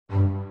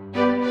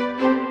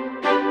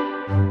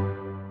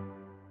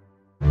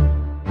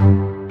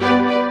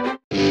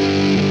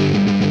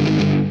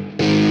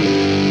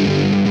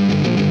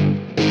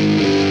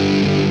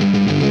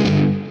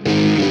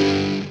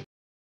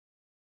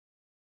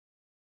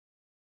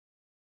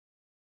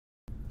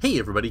Hey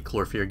everybody,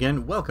 Chlorf here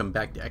again. Welcome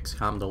back to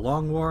XCOM The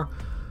Long War.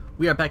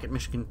 We are back at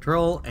Mission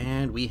Control,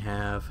 and we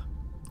have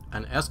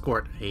an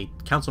escort, a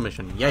council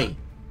mission. Yay!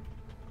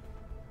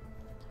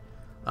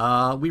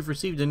 We've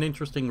received an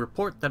interesting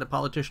report that a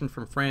politician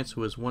from France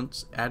who has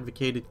once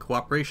advocated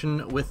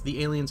cooperation with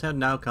the aliens had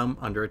now come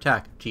under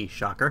attack. Gee,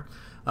 shocker.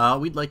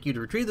 We'd like you to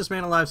retrieve this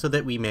man alive so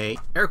that we may,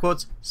 air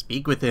quotes,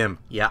 speak with him.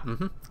 Yeah,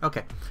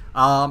 okay.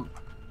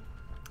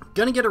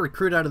 Gonna get a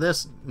recruit out of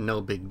this.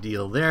 No big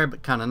deal there,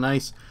 but kind of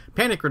nice.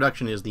 Panic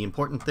reduction is the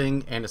important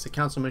thing, and it's a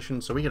council mission,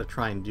 so we gotta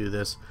try and do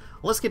this.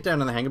 Let's get down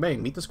to the hangar bay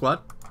and meet the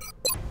squad.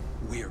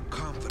 We are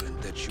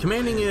confident that you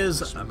Commanding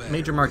is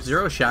Major Mark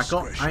Zero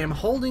Shackle. I am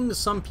holding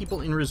some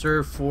people in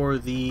reserve for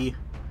the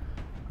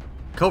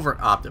covert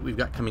op that we've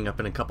got coming up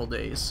in a couple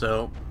days,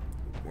 so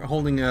we're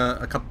holding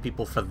a couple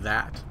people for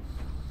that.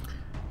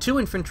 2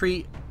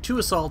 infantry, 2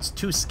 assaults,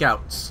 2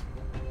 scouts.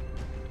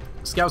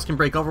 Scouts can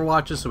break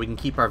overwatches so we can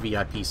keep our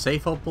VIP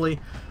safe, hopefully.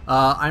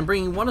 I'm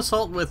bringing 1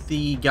 assault with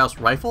the Gauss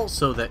rifle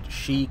so that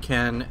she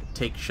can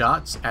take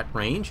shots at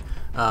range.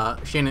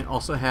 Shannon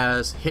also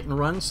has hit and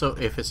run, so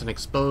if it's an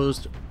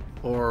exposed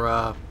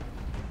or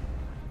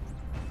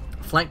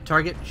flank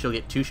target, she'll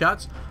get 2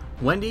 shots.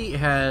 Wendy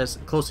has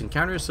close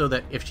encounters so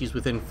that if she's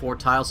within 4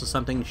 tiles of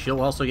something,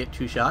 she'll also get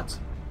 2 shots.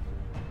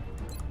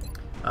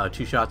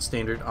 2 shots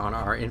standard on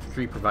our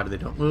infantry, provided they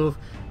don't move.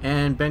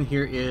 And Ben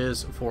here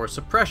is for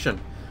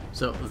suppression.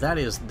 So that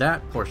is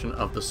that portion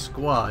of the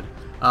squad.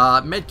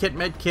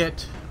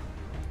 Medkit,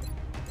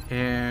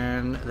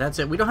 and that's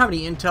it. We don't have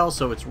any intel,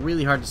 so it's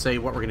really hard to say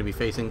what we're going to be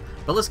facing.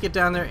 But let's get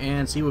down there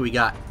and see what we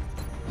got.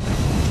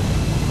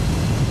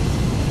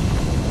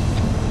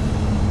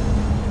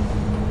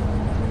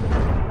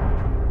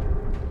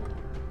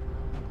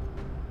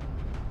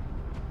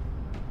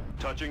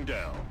 Touching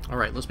down. All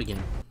right, let's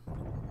begin.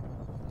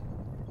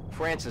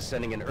 France is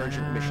sending an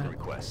urgent mission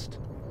request.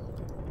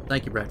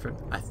 Thank you, Bradford.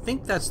 I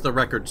think that's the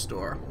record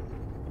store.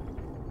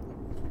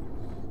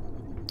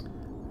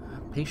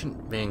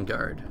 Patient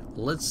Vanguard.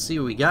 Let's see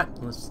what we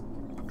got. Let's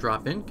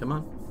drop in. Come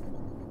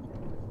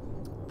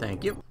on.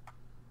 Thank you.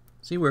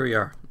 See where we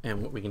are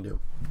and what we can do.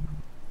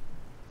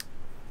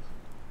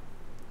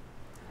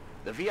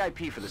 The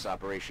VIP for this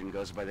operation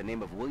goes by the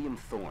name of William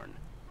Thorne.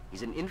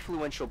 He's an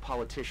influential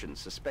politician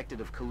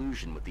suspected of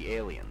collusion with the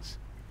aliens.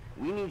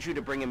 We need you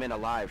to bring him in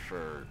alive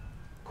for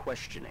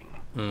questioning.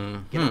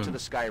 Get him to the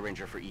Sky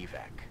Ranger for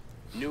evac.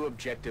 New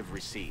objective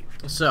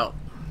received. So,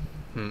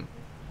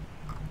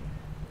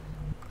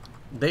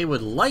 they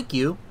would like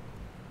you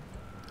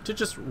to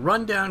just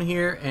run down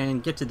here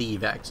and get to the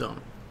evac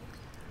zone.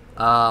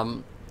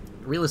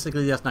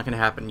 Realistically, that's not going to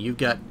happen. You've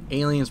got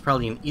aliens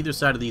probably in either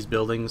side of these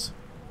buildings,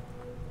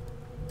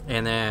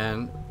 and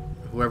then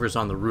whoever's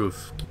on the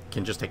roof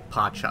can just take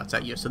pot shots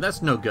at you. So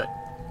that's no good.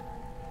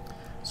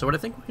 So what I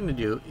think we're going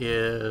to do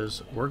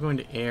is we're going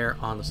to err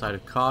on the side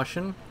of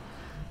caution.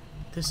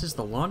 This is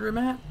the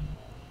laundromat?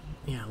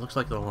 Yeah, it looks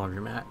like the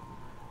laundromat.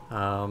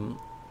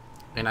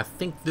 And I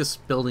think this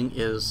building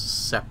is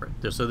separate.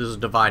 So there's a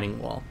dividing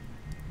wall.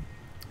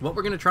 What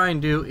we're going to try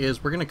and do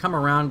is we're going to come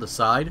around the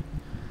side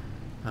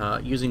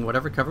using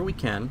whatever cover we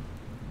can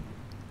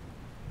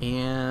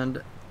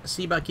and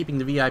see about keeping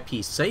the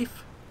VIP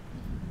safe.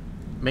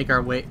 Make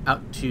our way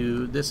out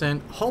to this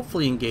end,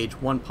 hopefully engage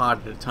 1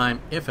 pod at a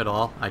time, if at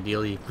all.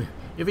 Ideally,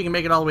 if we can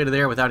make it all the way to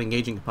there without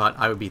engaging a pod,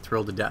 I would be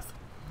thrilled to death.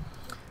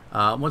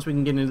 Once we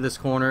can get into this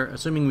corner,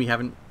 assuming we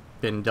haven't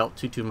been dealt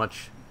too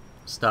much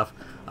stuff,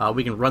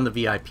 we can run the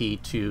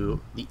VIP to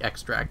the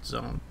extract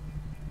zone.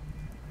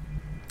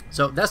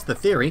 So that's the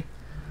theory.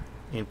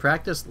 In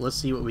practice, let's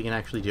see what we can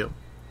actually do.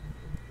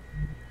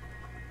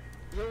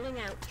 Rolling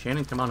out.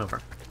 Shannon, come on over.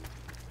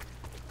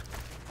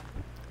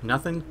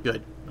 Nothing?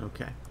 Good.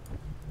 Okay.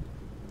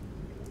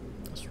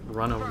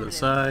 Run over to the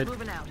side.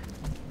 Moving out.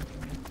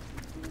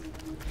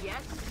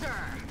 Yes, sir.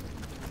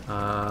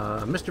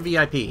 Mr.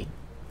 VIP.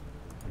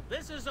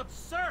 This is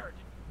absurd.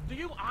 Do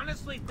you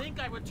honestly think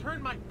I would turn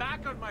my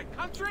back on my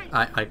country?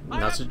 I'm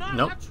not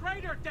nope. A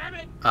traitor, damn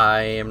it.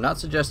 I am not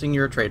suggesting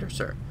you're a traitor,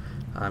 sir.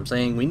 I'm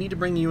saying we need to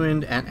bring you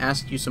in and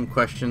ask you some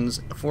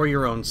questions for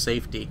your own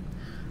safety.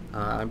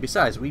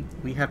 Besides, we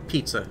have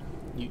pizza.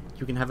 You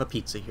can have a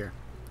pizza here.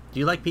 Do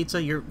you like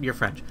pizza? You're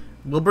French.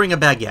 We'll bring a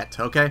baguette,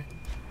 okay?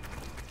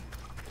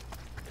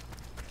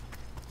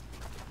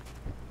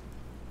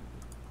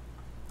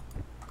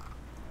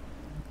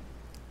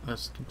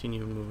 Let's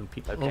continue moving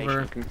people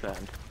over.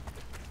 Confirmed.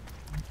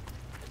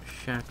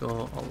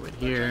 Shackle all the way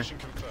here. Location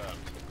confirmed.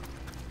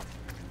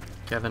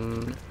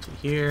 Kevin to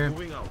here.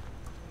 Moving out.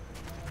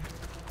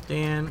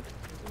 Dan.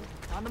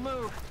 On the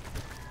move.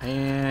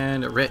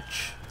 And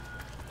Rich.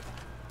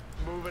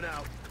 Moving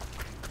out.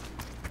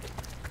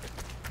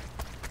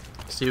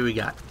 See what we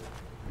got.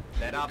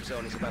 That op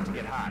zone is about to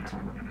get hot.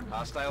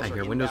 Hostiles I are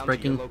hear windows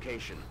inbound to your breaking.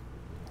 location.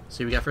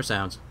 See what we got for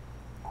sounds.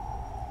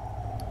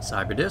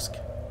 Cyber disk.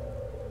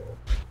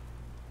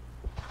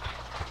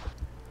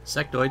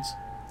 Sectoids.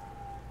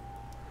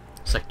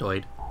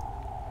 Sectoid.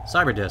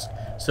 Cyber disk.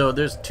 So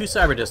there's 2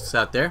 cyber disks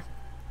out there.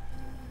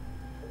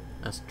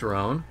 That's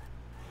drone.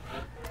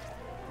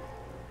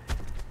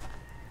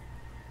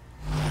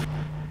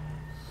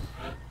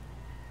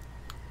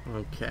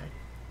 Okay.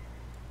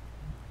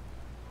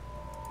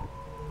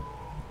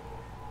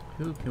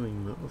 Who can we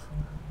move?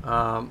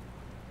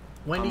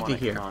 Wendy to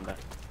here.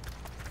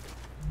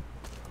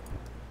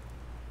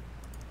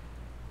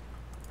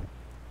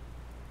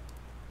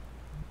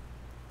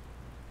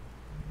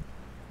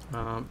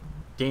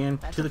 Dan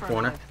to the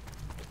corner.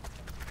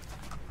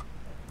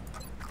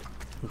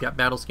 We've got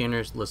battle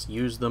scanners. Let's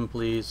use them,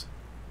 please.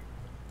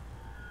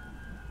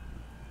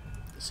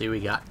 Let's see what we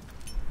got.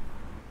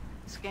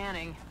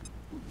 Scanning.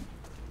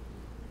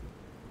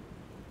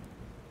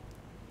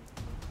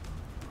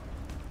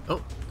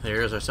 Oh,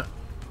 there's our...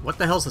 What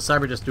the hell's the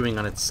cyber just doing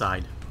on its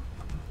side?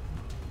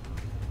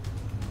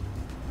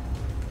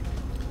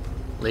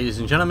 Ladies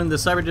and gentlemen, the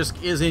cyber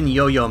disc is in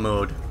yo-yo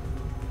mode.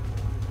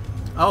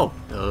 Oh.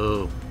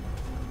 Oh.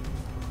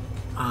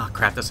 Ah,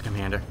 crap, that's a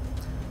commander.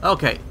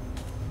 Okay.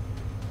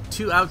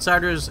 2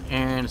 outsiders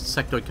and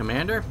sectoid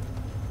commander.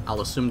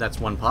 I'll assume that's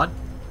 1 pod.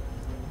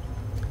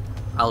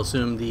 I'll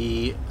assume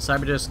the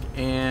cyber disc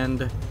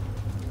and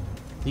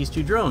these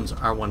 2 drones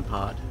are 1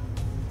 pod.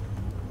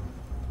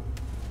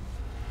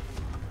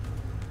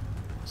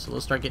 So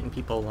let's start getting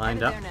people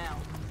lined up. There now.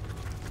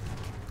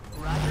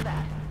 Roger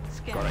that.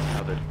 Scanning. Got it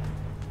covered.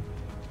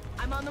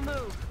 I'm on the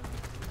move.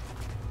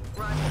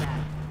 Roger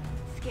that.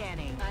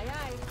 Scanning. Aye,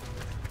 aye.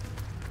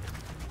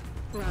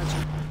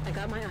 Roger. I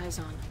got my eyes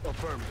on.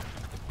 Affirm.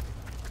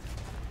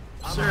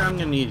 Sir, I'm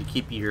gonna need to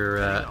keep your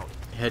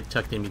head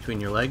tucked in between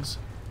your legs.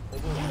 You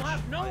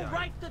have no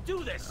right to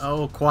do this.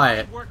 Oh,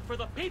 quiet. I work for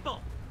the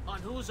people. On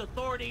whose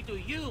authority do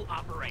you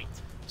operate?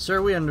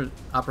 Sir, we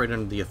operate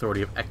under the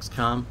authority of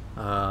XCOM.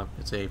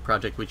 It's a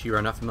project which you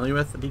are not familiar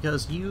with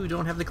because you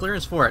don't have the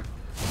clearance for it.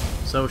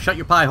 So shut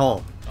your pie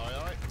hole. Aye,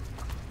 aye.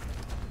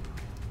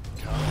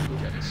 Can't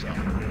get it, sir.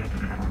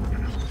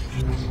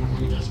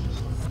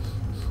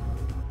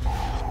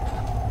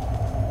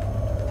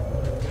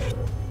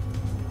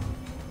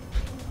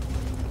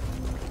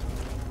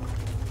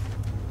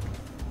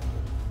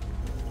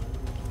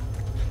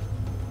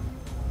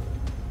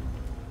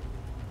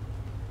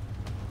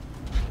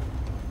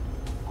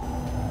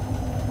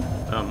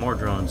 Oh, more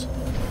drones.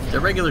 They're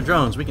regular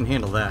drones, we can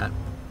handle that.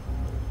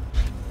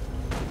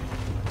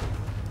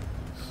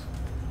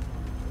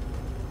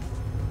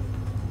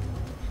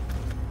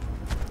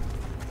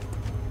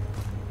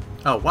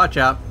 Oh, watch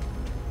out.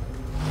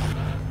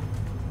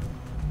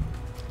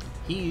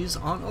 He's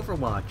on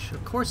Overwatch.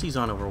 Of course he's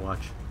on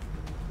Overwatch.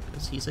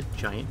 Because he's a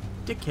giant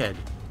dickhead.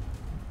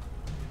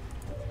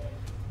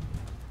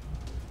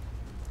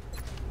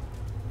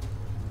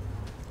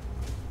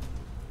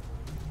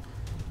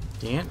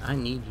 Dan, I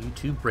need you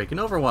to break an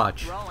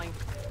Overwatch. Rolling.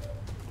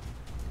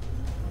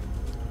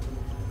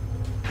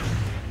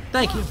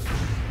 Thank you.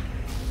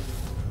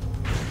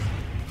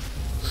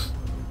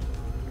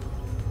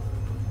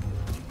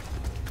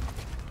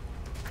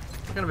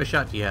 What kind of a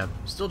shot do you have?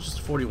 Still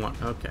just 41.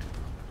 Okay.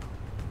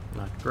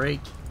 Not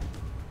great.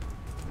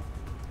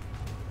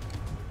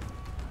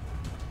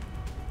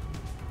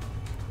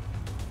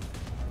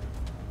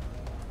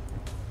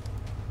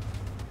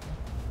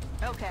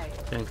 Okay.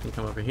 Ben can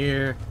come over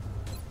here.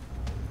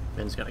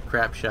 Ben's got a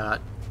crap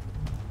shot.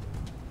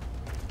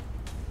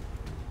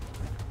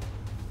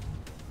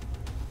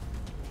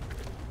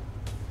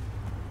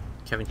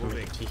 Kevin can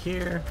move to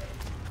here.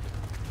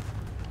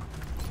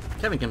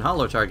 Kevin can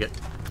hollow target.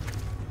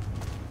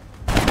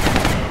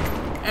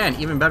 And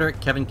even better,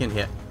 Kevin can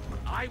hit.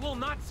 I will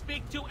not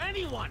speak to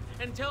anyone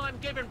until I'm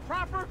given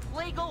proper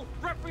legal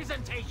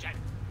representation.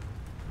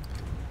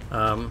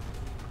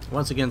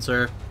 Once again,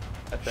 sir,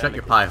 shut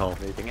your pie hole.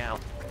 Moving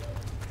out.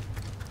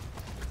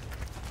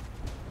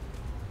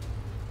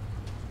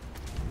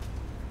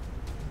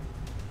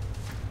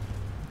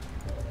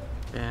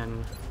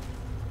 And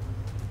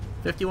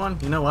 51,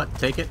 you know what?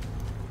 Take it.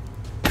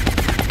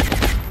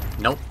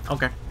 Nope.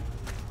 Okay.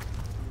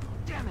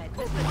 Damn it.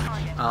 This is the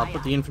target. I'll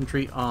put the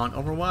infantry on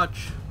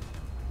Overwatch.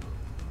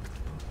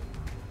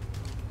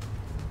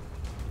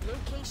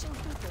 Location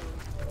confirmed.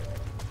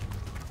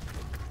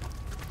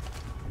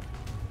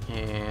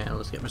 And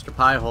let's get Mr.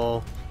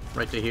 Piehole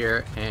right to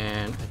here.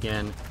 And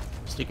again,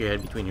 stick your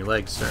head between your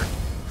legs, sir.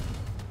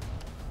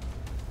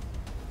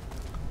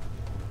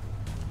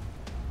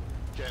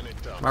 Getting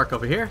it done. Mark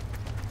over here.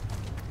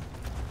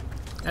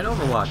 And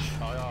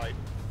Overwatch. Aye, aye.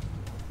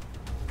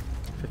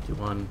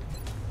 51.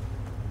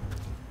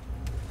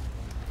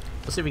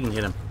 Let's see if we can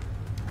hit him.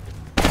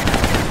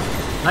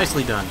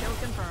 Nicely done. Kill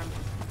confirmed.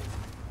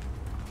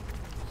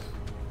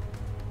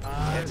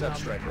 Heads up,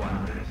 Strike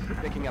One.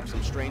 We're picking up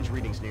some strange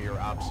readings near your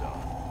op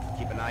zone.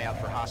 Keep an eye out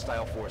for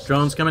hostile forces.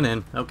 Drones coming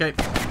in. Okay.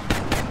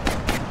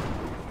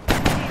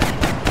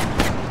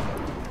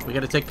 We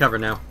gotta take cover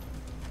now.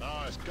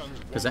 Nice guns.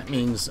 Because that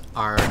means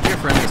our dear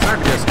friend, the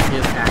Cyber Disc,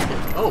 is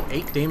active. Oh,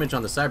 8 damage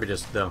on the Cyber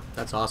Disc, though.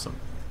 That's awesome.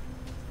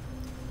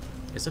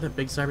 Is it a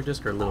big Cyber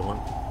Disc or a little one?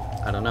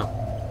 I don't know.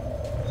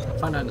 I'll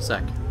find out in a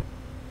sec.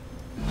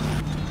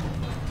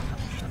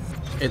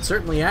 It's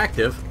certainly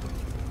active.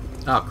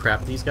 Oh,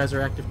 crap. These guys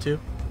are active, too?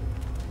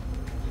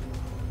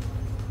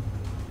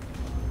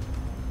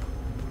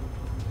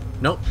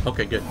 Nope.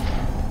 Okay, good.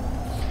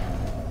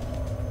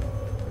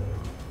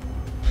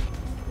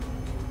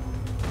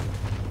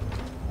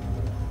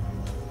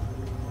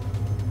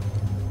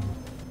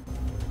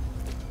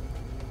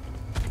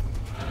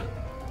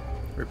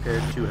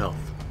 Repaired 2 health.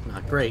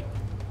 Not great.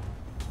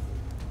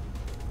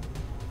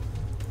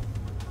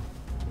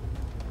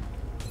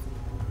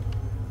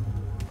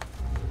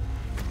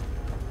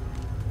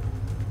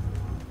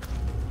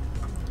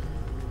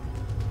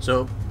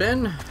 So,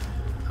 Ben,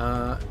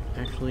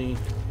 actually,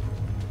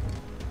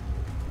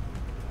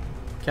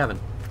 Kevin.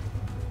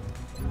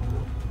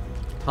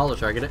 Hollow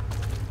target it.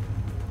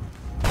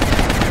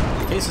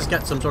 In case it's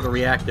got some sort of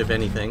reactive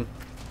anything.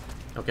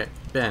 Okay,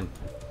 Ben.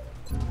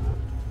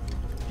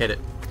 Hit it.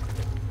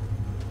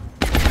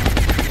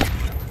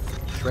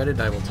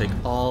 Shredded I will take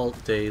all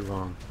day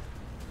long.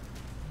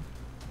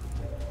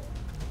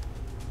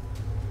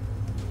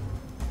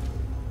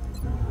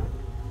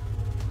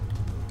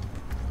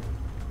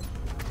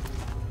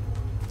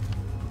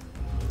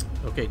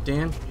 Okay,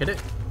 Dan, hit it.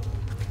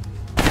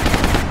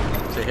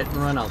 Say hit and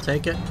run, I'll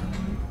take it.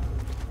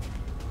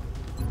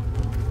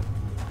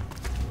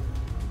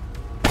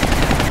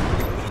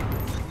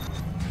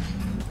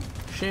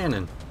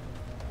 Shannon.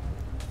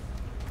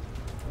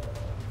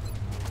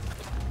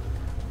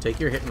 Take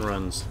your hit and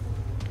runs.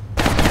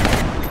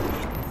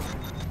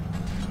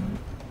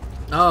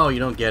 Oh, you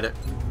don't get it.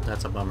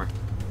 That's a bummer.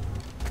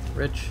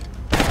 Rich.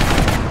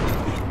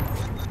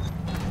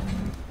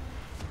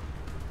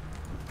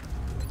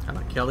 How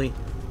about Kelly?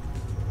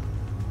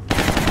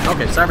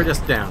 Okay, cyber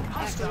disc down.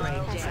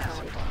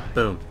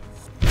 Boom.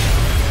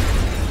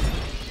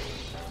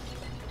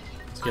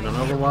 Let's get on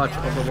Overwatch.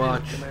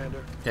 Overwatch.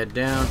 Head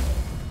down.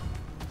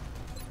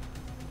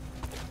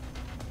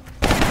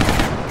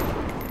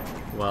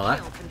 Well,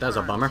 that's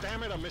a bummer.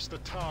 Damn it, I missed the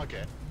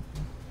target.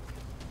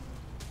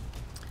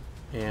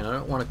 And I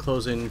don't want to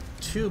close in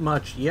too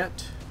much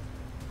yet.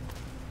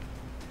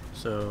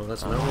 So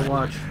that's an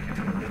Overwatch.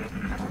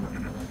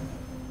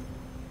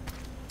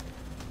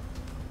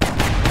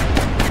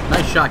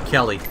 Nice shot,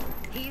 Kelly.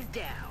 He's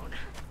down.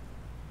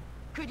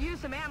 Could use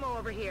some ammo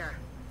over here.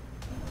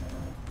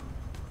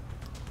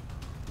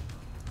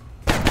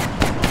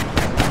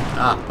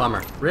 Ah,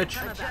 bummer. Rich,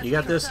 you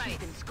got this?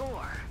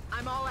 Score.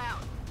 I'm all out.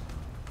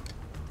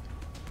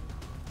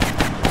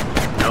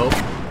 Nope.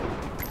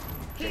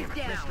 He's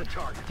down.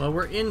 Well,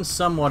 we're in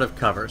somewhat of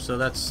cover, so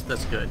that's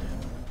good.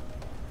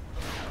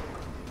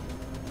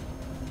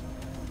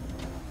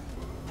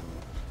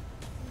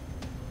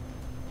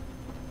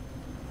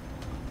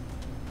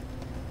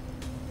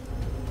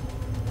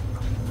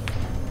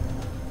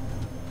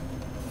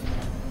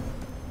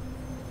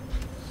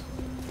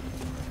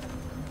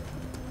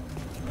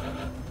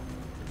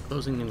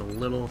 Closing in a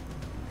little.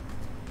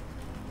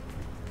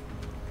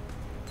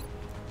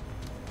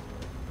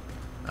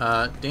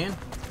 Dan?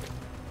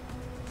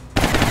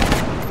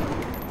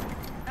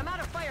 I'm out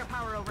of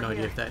firepower over No here.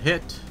 idea if that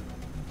hit.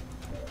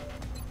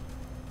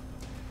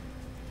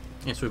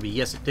 Answer would be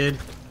yes, it did.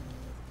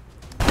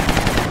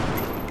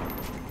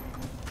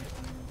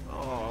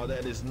 Oh,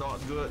 that is not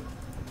good.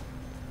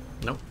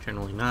 Nope,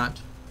 generally not.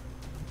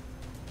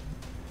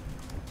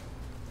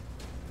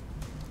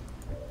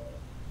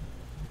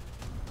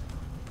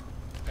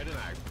 Heading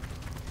out.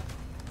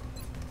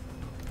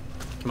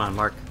 Come on,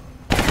 Mark.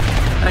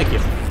 Thank you.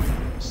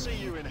 See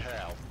you in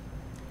hell.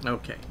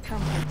 Okay.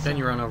 Then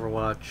you're on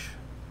Overwatch.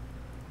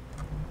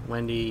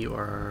 Wendy, you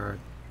are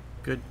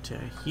good to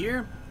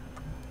hear.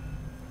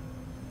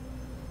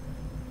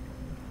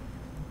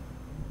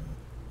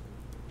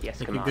 I Yes,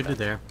 think you're Commander. good to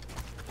there.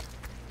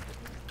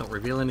 Don't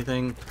reveal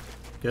anything.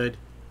 Good.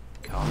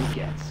 Come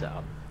get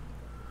some.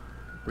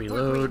 We're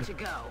Reload. ready to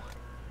go.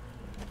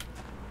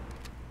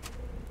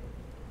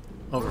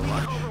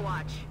 Overwatch.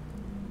 Overwatch.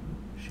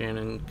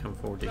 Shannon, come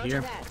forward to Roger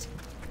here. that.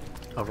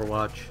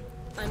 Overwatch.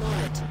 I'm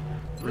on it.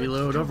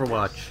 Reload.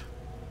 Overwatch.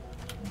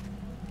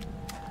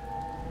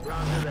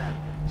 Roger that.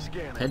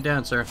 Scanning. Head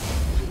down, sir.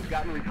 We've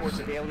gotten reports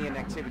of alien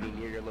activity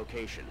near your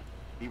location.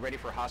 Be ready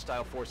for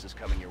hostile forces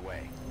coming your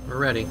way. We're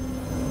ready.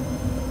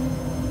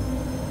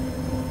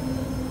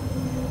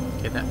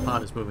 Okay, that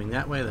pod is moving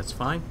that way. That's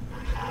fine.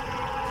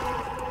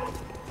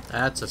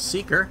 That's a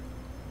seeker.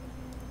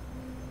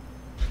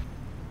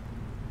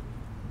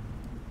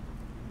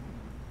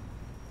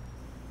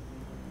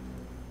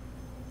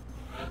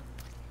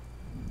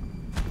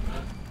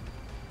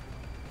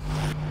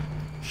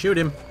 Shoot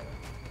him.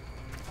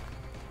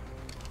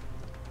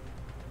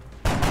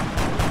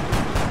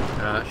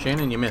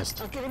 Shannon, you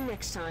missed. I'll get him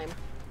next time.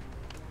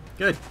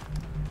 Good.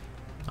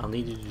 I'll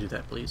need you to do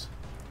that, please.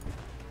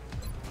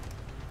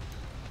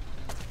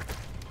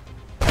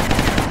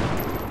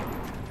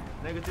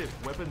 Negative.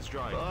 Weapons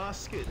dry.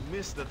 Basket.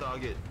 Missed the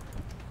target.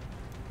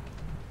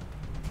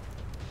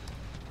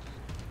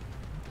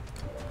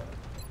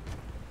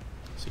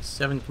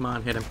 C7, come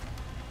on, hit him.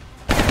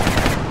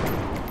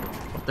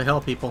 What the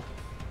hell, people?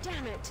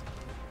 Damn it.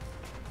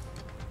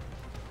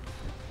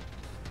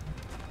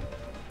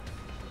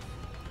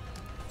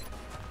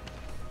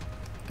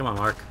 Come on,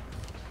 Mark.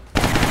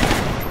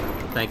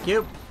 Thank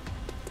you.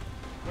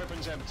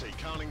 Weapons empty.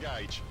 Can't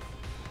engage.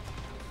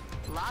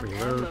 Locked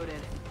Reload. and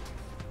loaded.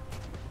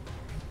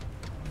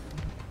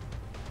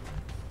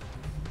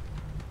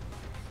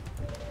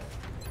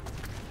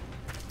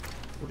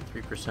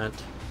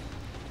 %.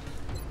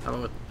 How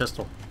about with the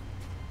pistol?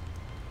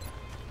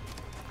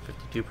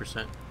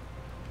 52%.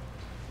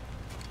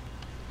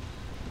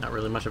 Not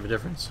really much of a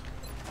difference.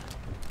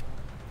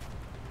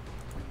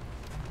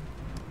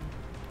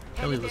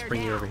 Kelly, let's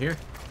bring you over here.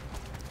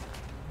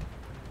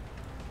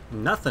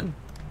 Nothing.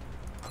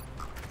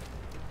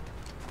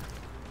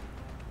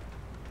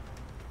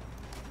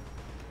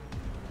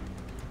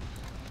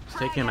 Let's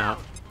take him out.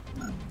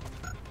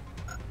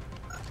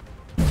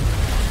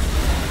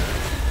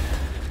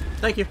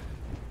 Thank you.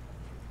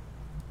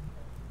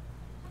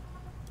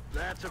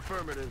 That's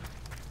affirmative.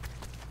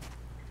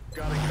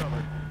 Got it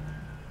covered.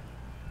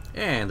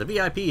 And the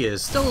VIP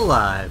is still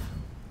alive.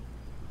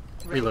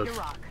 Ready Reload. to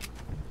rock.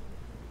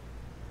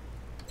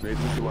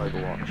 Moving to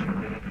Overwatch.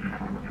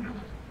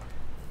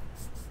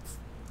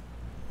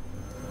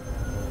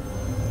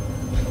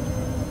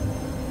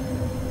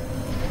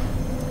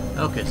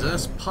 Okay, so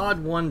that's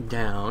pod 1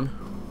 down.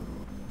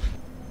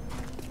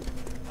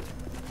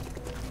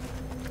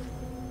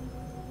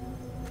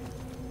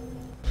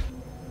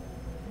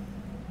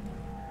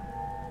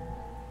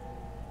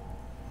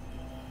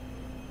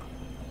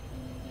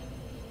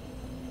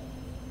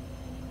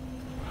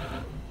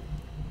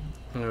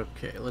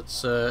 Okay,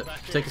 let's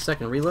take a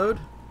second reload.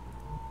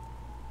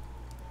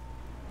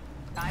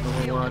 I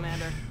see you, Overwatch.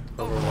 Commander.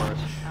 Overwatch.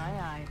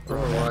 Aye,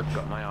 Overwatch.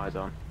 Got my eyes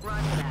on. aye.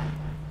 Roger that.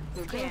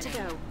 We're clear to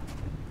Scanning. go.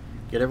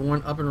 Get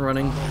everyone up and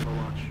running.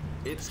 Overwatch.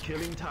 It's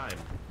killing time.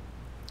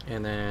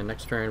 And then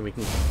next turn we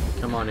can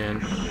come on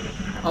in.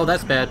 Oh,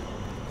 that's bad.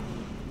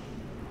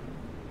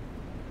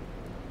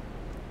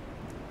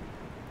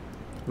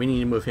 We need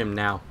to move him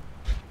now.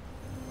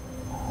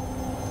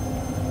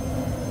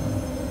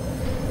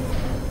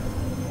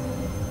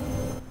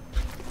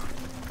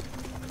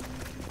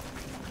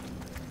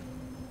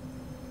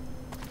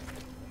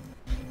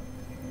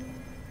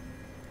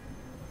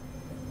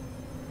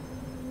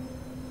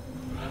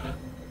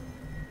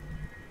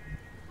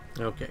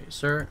 Okay,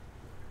 sir.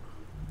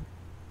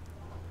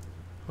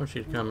 I want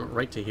you to come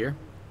right to here.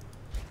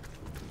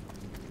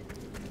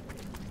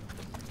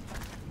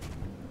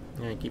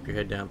 And keep your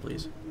head down,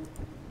 please.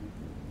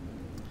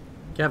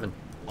 Kevin.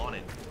 On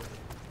it.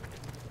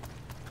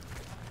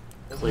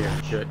 Clear.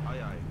 Good. Aye,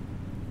 aye.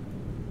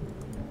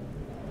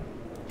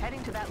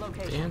 Heading to that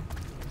location. Dan.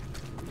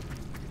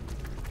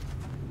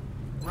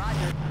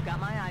 Roger. Got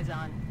my eyes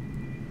on.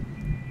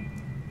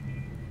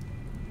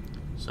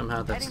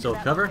 Somehow that's Heading still to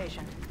that cover.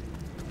 location.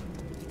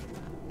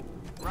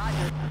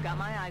 Roger. Got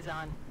my eyes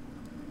on.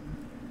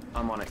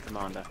 I'm on it,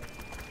 Commander.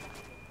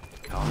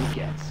 Come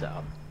get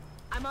some.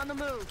 I'm on the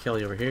move.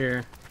 Kelly over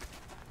here.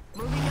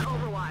 Moving to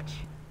Overwatch.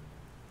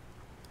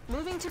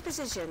 Moving to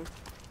position.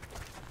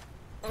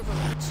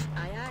 Overwatch.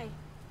 Aye, aye.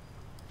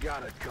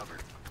 Got it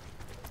covered.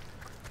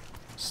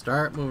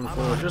 Start moving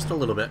forward just a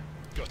little bit.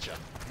 Gotcha.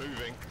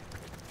 Moving.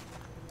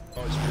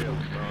 Eyes peeled,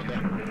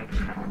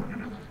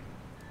 Commander.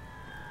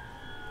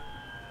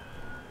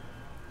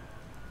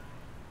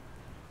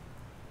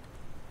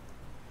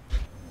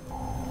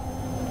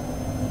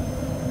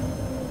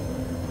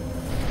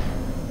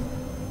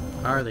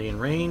 Are they in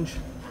range?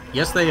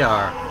 Yes, they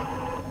are.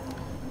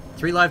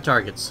 3 live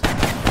targets.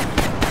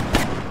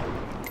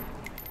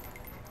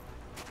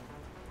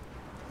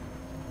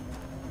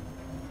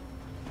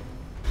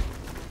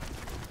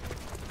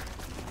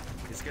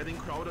 It's getting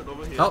crowded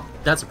over here. Oh,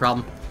 that's a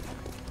problem.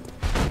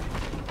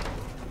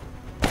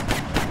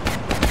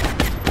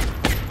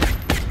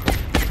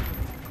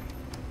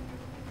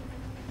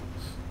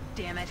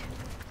 Damn it.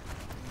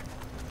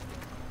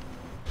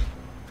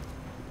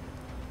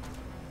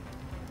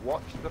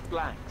 Watch the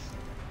flanks.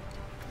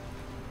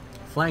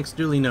 Flanks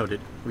duly noted.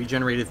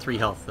 Regenerated 3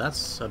 health.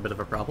 That's a bit of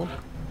a problem.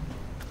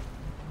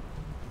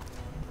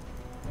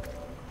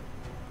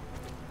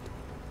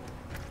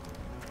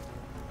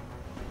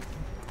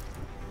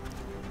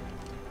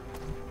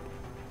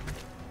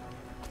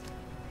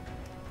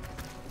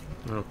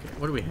 Okay,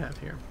 what do we have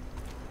here?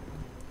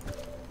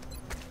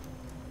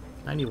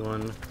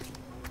 91,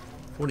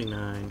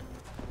 49,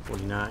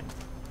 49.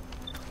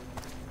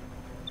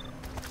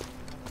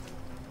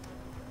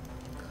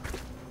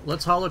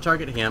 Let's hollow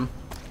target him.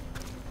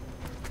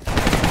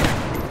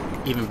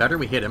 Even better,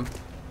 we hit him.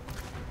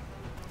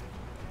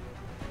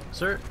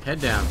 Sir,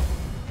 head down.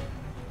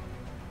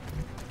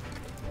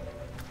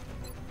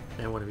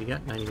 And what have we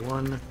got?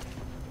 91,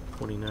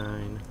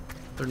 49,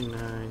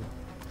 39,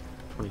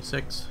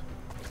 26.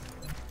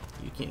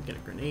 You can't get a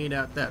grenade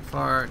out that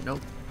far.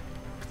 Nope.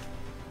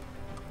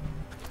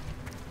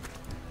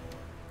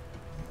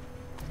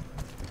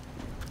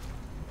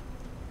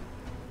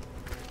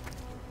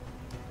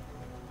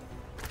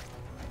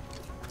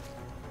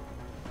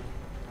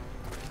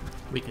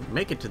 We can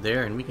make it to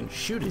there and we can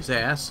shoot his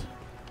ass.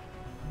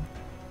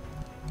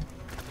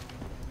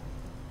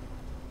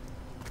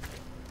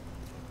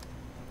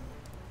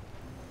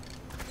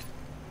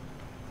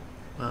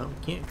 Well,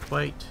 we can't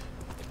quite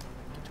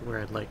get to where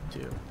I'd like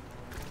to.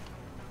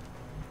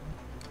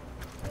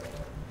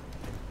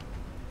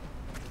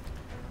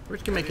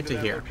 Rich can make it to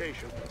here.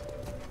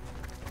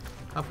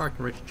 How far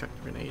can Rich chuck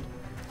the grenade?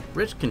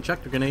 Rich can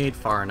chuck the grenade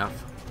far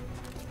enough.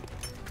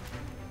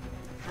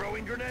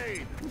 Throwing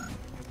grenade.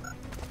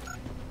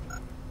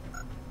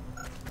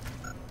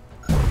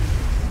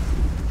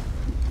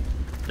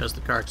 Does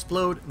the car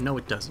explode? No,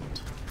 it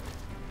doesn't.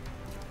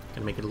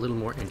 Gonna make it a little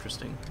more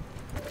interesting.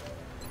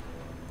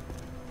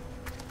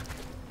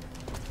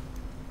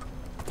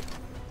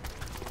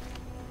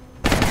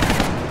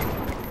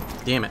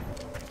 Damn it.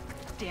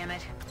 Damn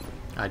it.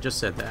 I just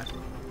said that.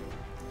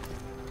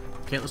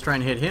 Okay, let's try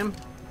and hit him.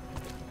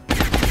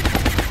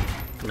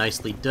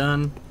 Nicely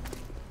done.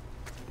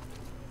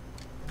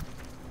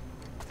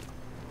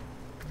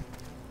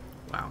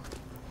 Wow.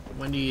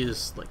 Wendy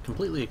is like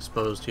completely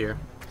exposed here.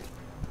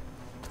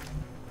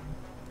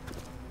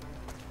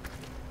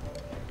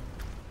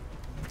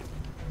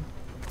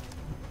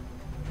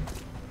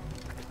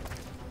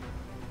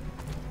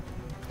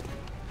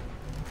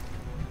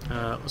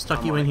 Let's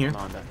tuck you in here.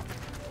 Commander.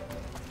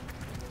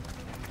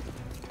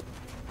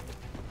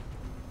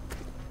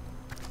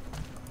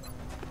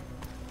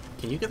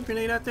 Can you get the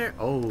grenade out there?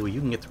 Oh, you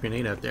can get the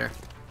grenade out there.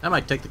 I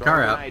might take the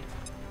car out. Grenade.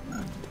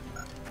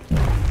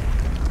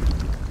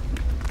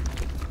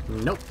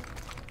 Nope.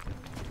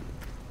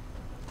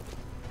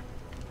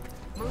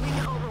 Moving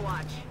to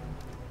Overwatch.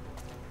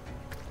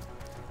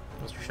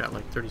 Must have shot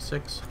like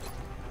 36.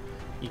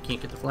 You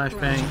can't get the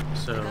flashbang, I got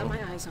so...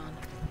 my eyes on.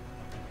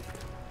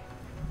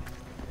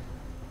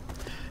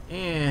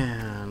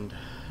 And...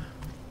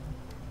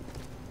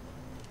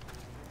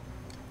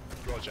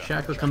 Roger.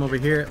 Shackle, come over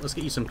here. Let's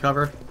get you some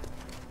cover.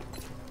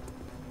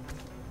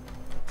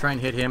 Try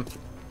and hit him.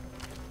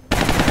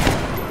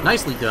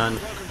 Nicely done.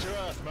 Welcome to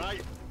Earth,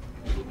 mate.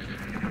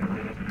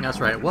 That's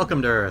right.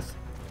 Welcome to Earth.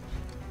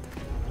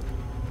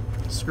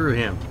 Screw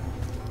him.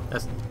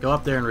 Let's go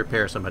up there and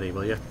repair somebody,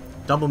 will you?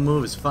 Double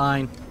move is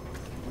fine.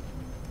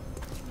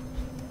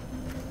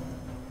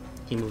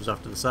 He moves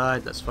off to the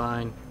side. That's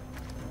fine.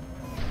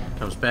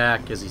 Comes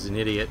back because he's an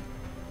idiot.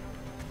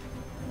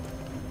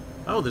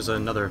 Oh, there's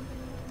another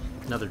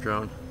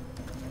drone.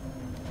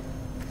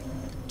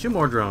 2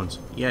 more drones.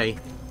 Yay.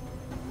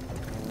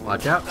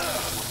 Watch out.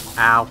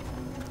 Ow.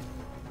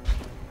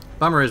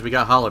 Bummer is we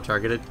got holo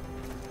targeted.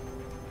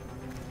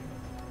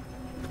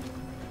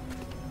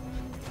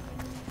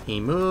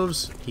 He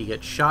moves. He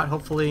gets shot,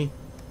 hopefully.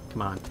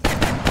 Come on.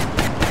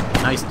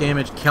 Nice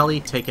damage. Kelly,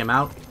 take him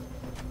out.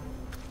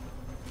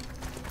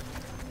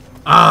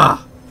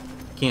 Ah!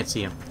 Can't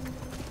see him.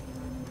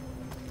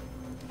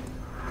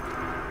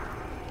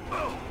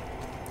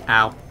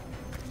 Ow.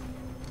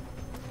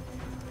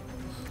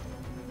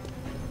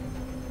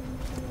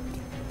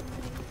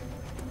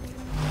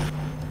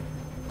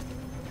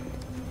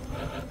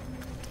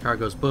 Car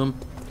goes boom.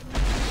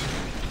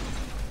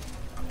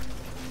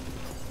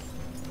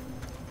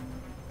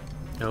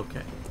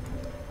 Okay.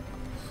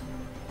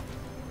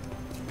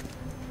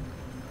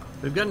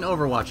 We've got an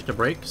Overwatch to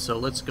break, so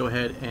let's go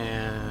ahead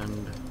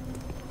and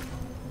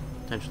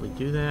potentially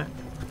do that.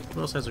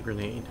 Who else has a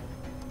grenade?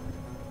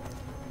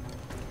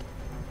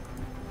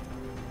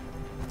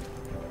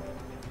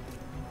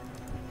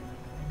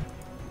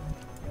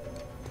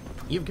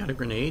 You've got a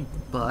grenade,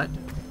 but...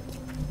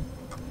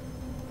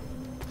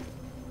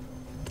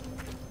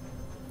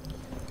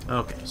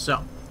 Okay,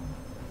 so...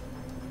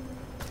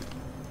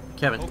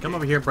 Kevin, come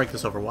over here, break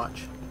this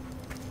Overwatch.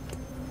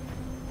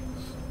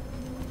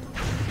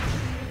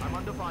 I'm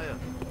under fire.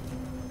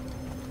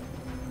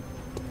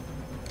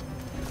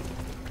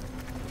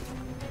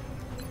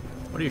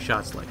 What are your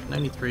shots like?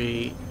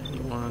 93,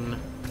 91,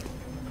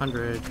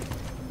 100,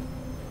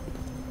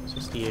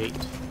 68,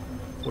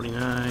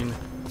 49,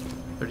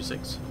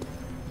 36.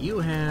 You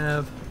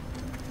have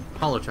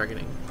holo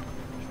targeting,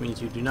 which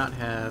means you do not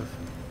have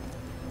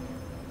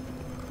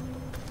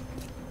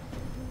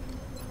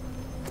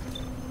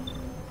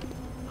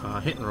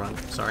hit and run,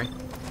 sorry.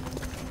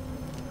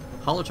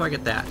 Holo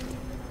target that.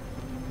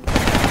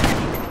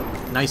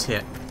 Nice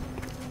hit.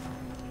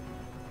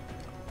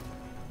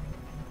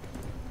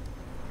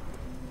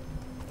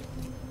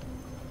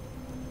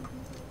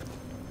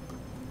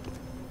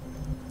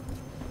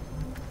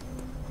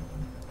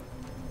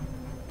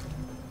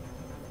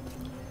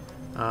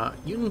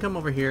 You can come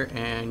over here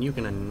and you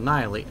can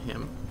annihilate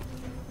him.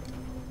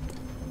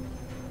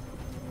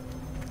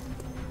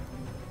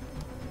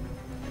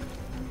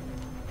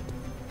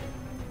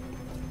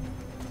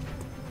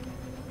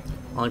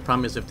 Only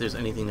problem is if there's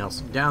anything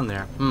else down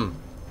there. And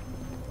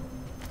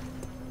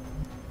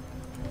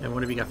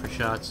what have you got for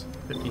shots?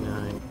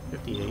 59,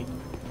 58,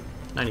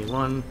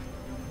 91,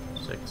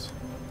 6.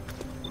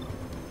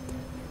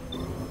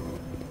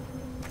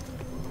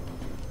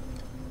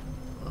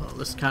 Well,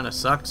 this kind of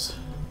sucks.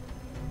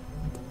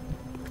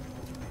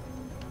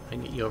 I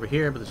can get you over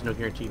here, but there's no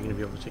guarantee you're going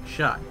to be able to take a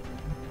shot.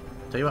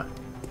 Tell you what,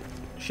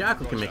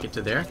 Shackle can make it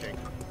to there.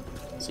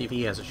 See if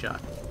he has a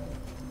shot.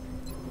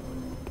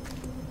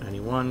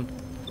 91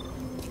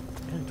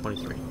 and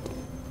 23.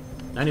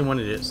 91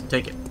 it is.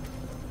 Take it.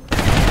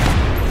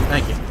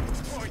 Thank you.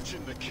 Right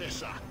in the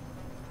kisser.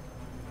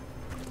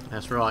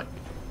 That's right.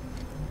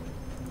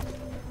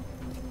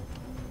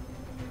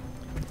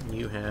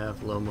 You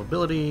have low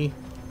mobility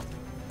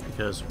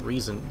because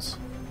reasons.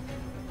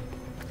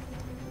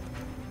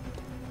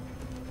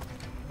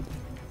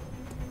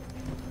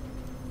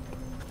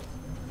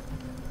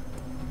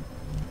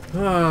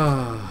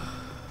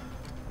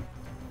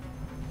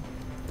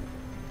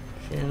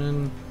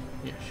 Shannon...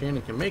 Yeah,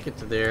 Shannon can make it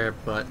to there,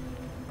 but...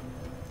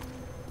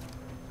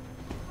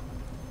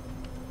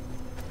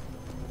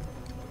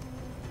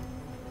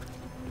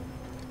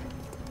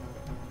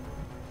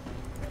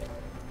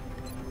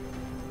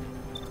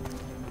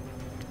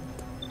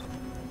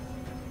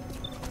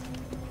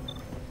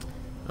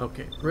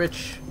 Okay,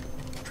 Rich,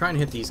 try and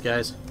hit these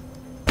guys.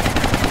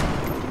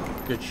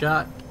 Good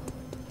shot.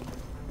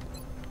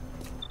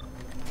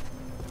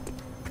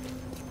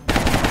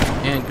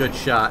 And good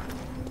shot.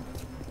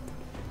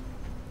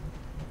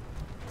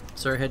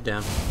 Sir, head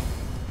down.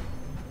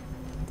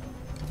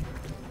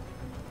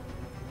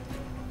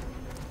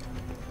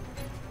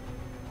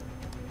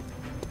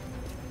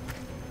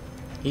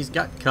 He's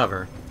got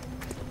cover.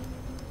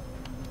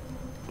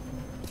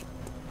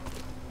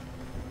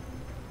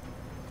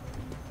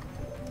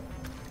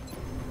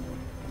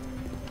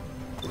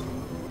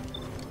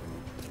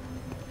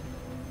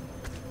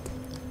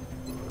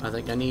 I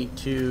think I need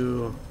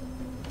to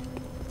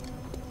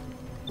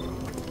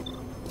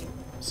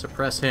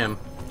suppress him.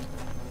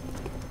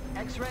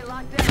 X-ray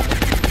locked down.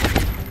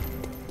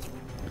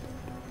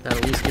 That'll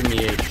at least give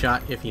me a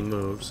shot if he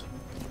moves.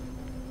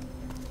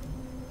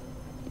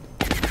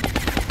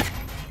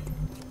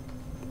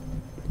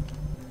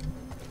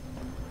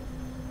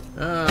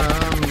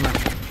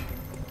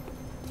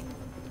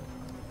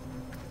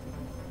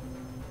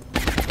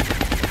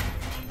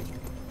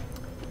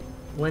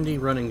 Wendy,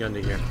 running gun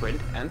to here. Print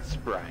and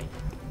spray.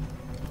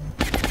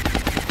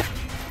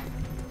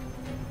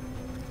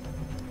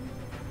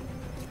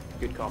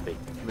 Good copy.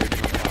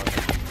 Moving on target.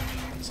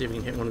 See if we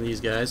can hit one of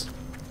these guys.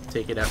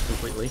 Take it out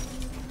completely.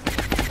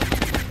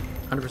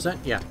 100%?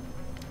 Yeah.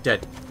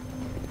 Dead.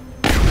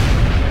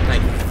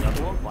 Thank you.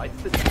 Another one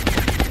bites the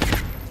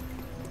dust.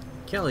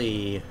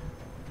 Kelly.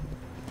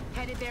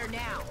 Headed there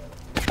now.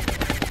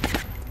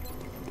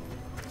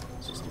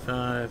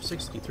 65,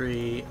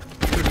 63,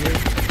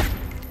 38,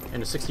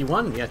 and a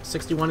 61? Yeah,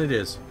 61 it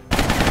is.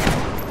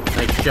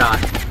 Nice shot.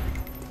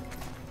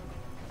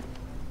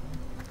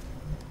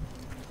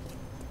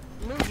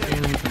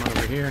 Shannon, come on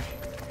over here.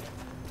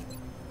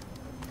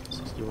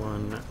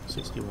 61,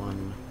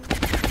 61,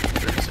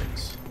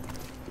 36.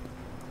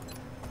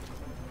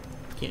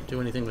 Can't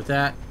do anything with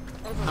that.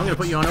 I'm gonna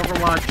put you on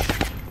Overwatch.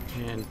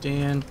 And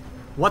Dan,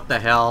 what the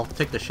hell?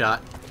 Take the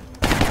shot.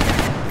 Oh,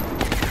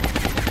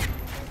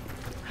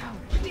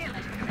 damn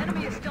it.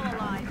 Enemy is still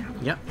alive.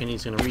 Yep, and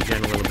he's gonna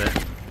regen a little bit.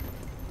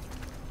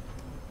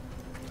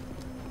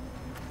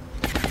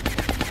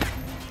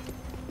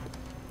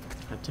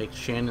 That takes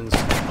Shannon's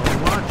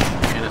Overwatch,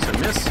 and it's a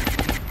miss.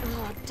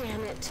 Oh,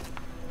 damn it.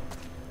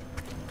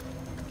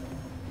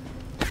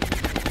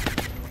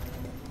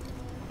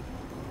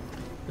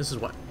 This is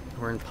what?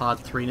 We're in pod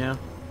 3 now.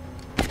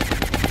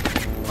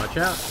 Watch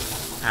out.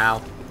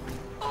 Ow.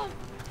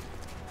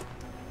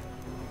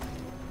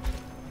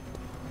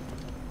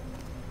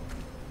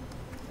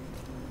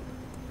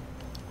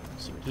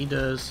 See what he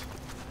does.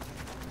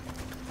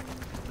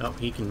 Oh,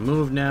 he can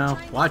move now.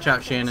 Watch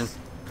out, Shannon.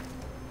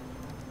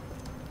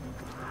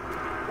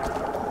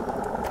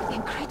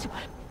 Incredible.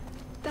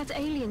 That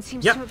alien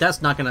seems to Yep, have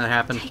that's not gonna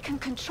happen. taken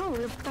control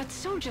of that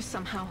soldier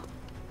somehow.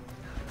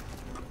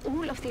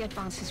 All of the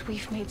advances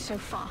we've made so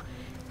far,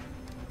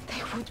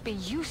 they would be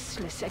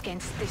useless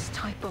against this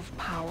type of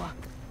power.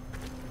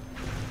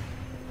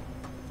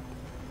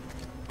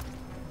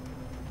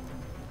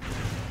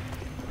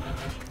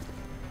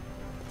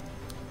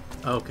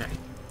 Okay.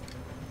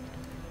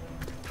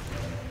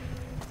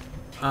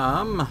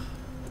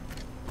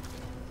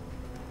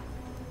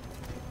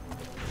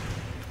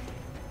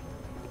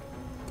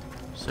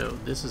 So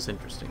this is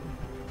interesting.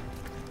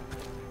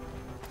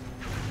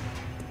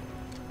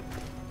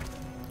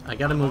 I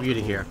gotta move you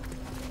to here.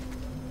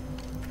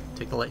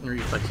 Take the lightning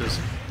reflexes.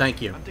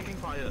 Thank you. I'm taking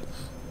fire.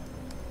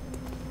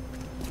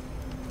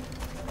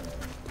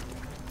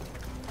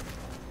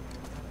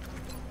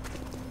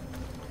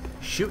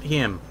 Shoot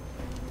him.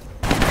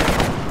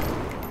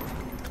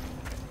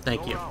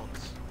 Thank you.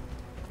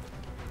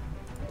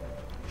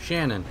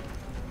 Shannon.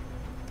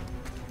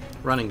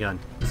 Running gun.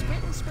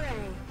 Sprint and spray.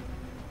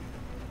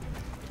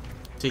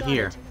 To Got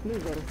here. it.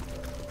 Moving.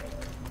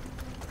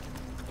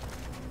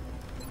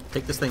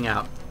 Take this thing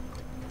out.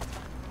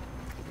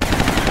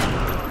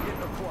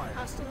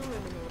 Hostile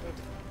eliminated.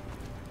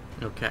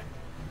 Okay.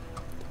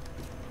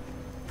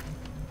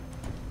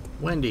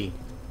 Wendy.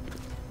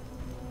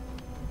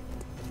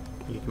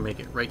 You can make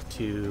it right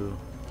to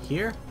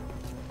here.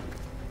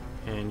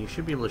 And you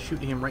should be able to shoot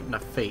him right in the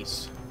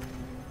face.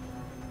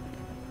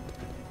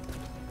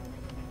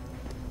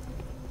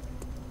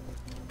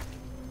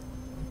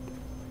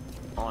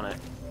 On it.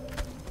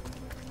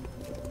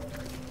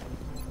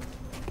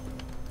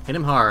 Hit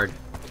him hard.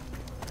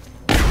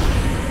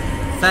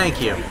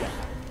 Thank you.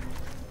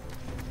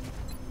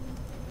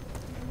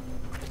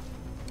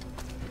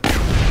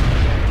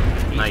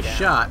 Nice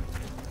shot.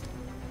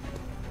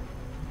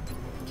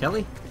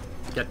 Kelly,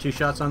 got 2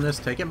 shots on this.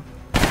 Take him.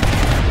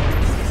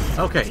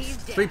 Okay,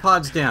 3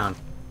 pods down.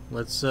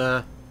 Let's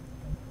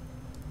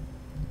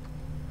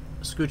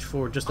scooch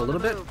forward just a On the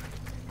little bit.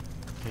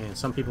 move. And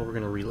some people we're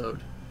going to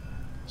reload.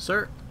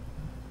 Sir,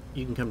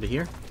 you can come to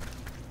here.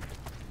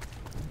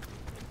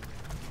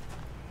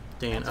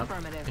 Dan That's up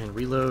affirmative. and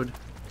reload.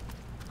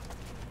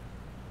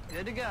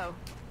 Good to go.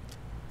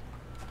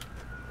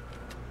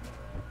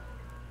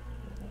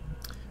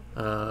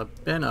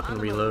 Ben up On and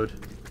the reload.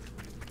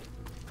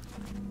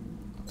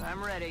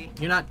 I'm ready.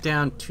 You're not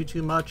down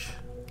too much.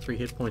 3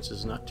 hit points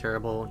is not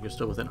terrible. You're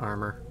still within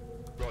armor.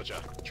 Roger.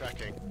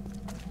 Tracking.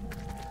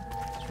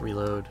 Let's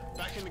reload.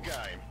 Back in the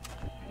game.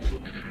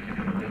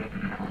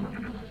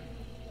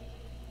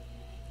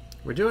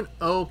 We're doing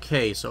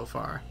okay so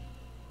far.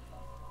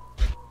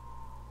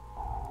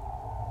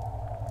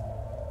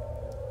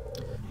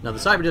 Now the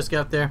cyber disc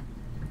out there.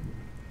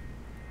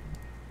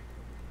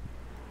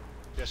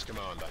 Yes,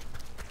 Commander.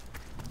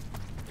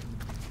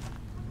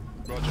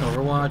 Roger.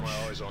 Overwatch. Got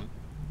my eyes on.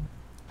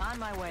 On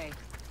my way.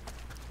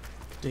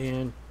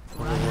 Dan,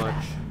 Roger Overwatch.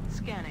 that.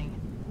 Scanning.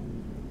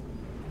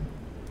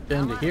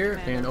 Ben I'm to on it, here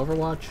and Commander.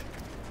 Overwatch.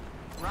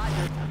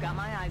 Roger. I've got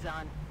my eyes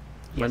on.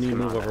 When you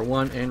move Commander. over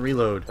 1 and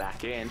reload.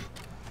 Back in.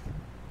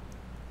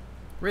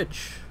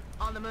 Rich.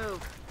 On the move.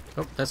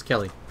 Oh, that's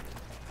Kelly.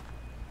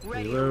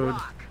 Ready Reload. to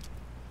rock.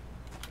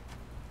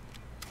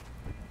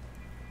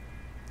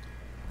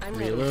 I'm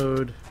ready.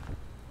 Reload.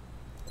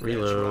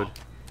 Reload. rock.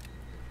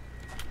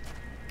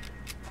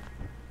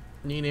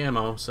 Need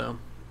ammo, so.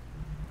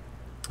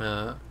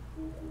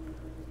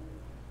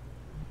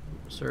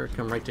 Sir,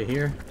 come right to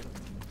here.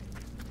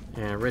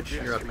 And Rich,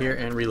 you're up here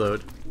and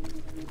reload.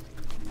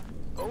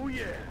 Oh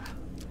yeah.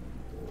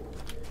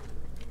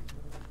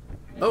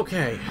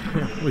 Okay,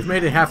 we've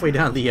made it halfway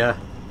down the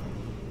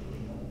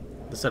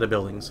set of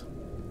buildings.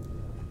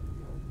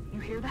 You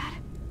hear that?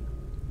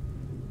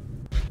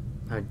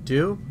 I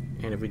do,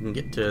 and if we can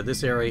get to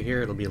this area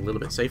here, it'll be a little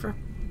bit safer.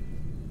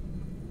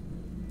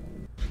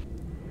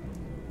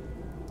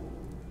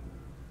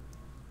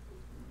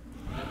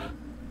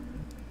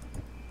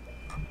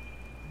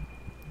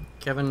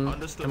 Kevin,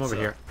 Understood, come over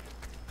sir. here.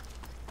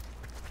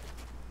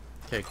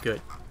 Okay,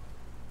 good.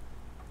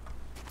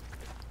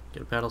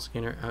 Get a battle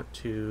scanner out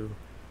to...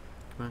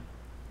 Come on.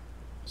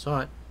 Saw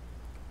it.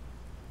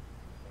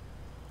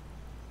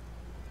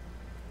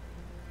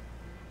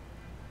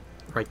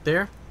 Right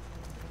there.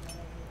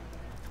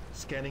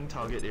 Scanning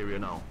target area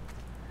now.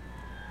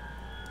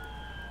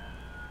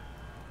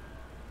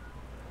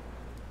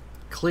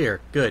 Clear.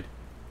 Good.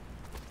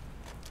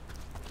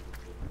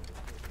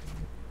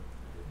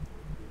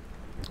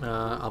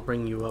 I'll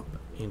bring you up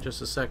in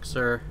just a sec,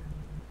 sir.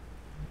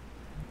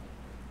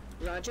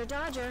 Roger,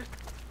 Dodger.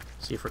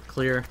 See if we're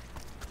clear.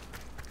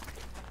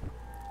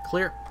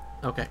 Clear.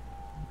 Okay.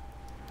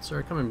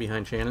 Sir, come in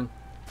behind Shannon.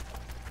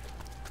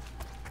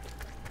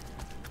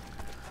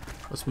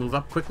 Let's move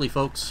up quickly,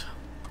 folks.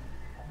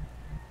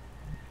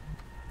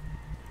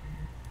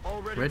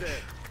 Already Rich. there.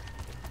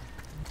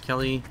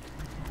 Kelly.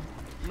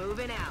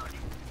 Moving out.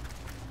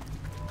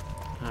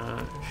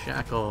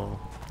 Shackle.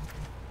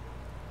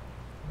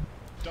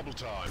 Double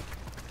time.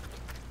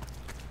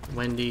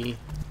 Wendy.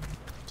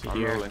 To I'm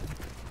here. rolling.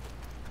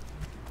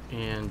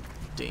 And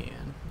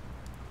Dan.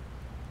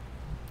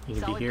 You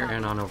can Solid be here copy.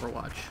 and on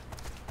Overwatch.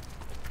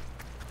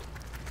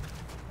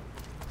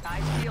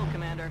 Eyes peeled,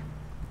 Commander.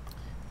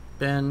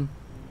 Ben.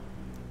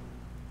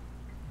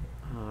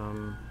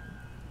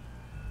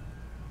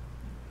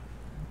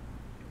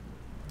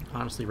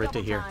 Honestly, right to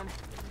Double here. time.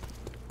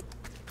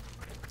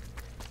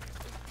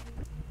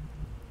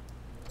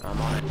 I'm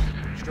on it.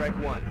 Strike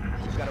one.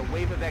 We've got a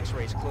wave of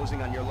X-rays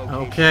closing on your location.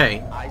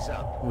 Okay. Eyes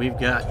up. We've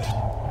got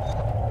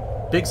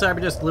big cyber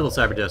disc, little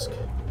cyber disc.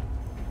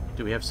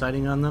 Do we have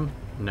sighting on them?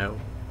 No.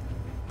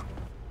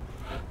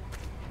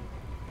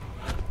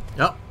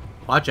 Oh,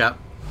 watch out.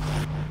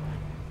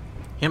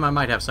 Him I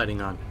might have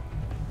sighting on.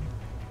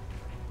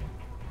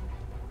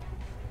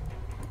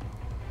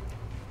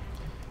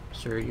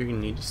 Sir, you're gonna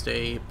need to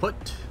stay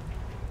put.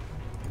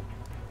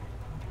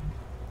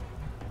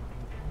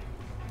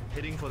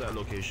 Heading for that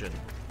location.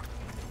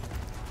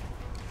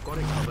 Got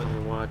it covered.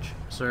 Overwatch.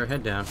 Sir,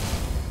 head down.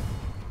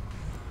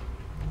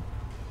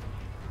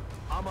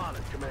 I'm on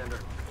it, Commander.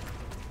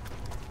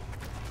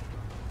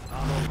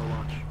 I'm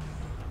Overwatch.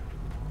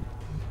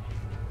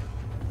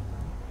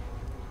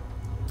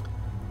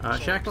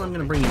 Shackle, I'm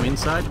gonna bring you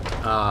inside.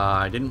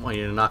 I didn't want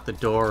you to knock the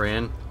door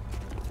in.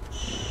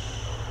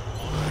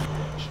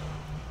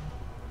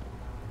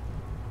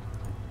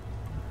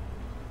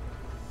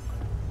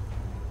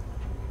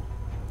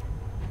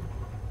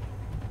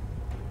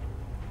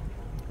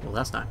 Well,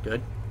 that's not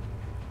good.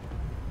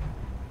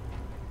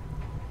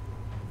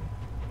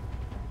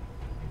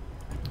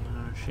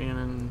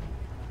 Shannon,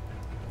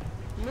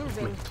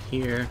 Moving. right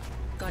here.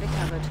 Got it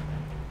covered.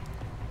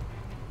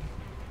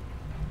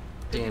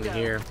 Dan to go.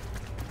 here.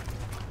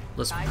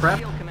 Let's Eyes prep.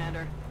 peeled,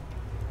 Commander.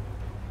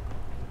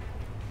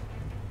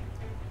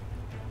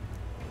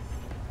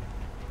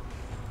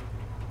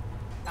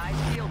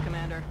 Eyes peeled,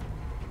 Commander.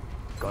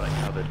 Got it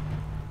covered.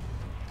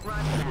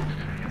 Roger that.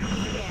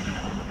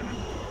 Scanning.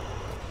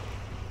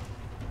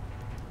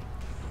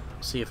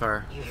 See if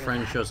our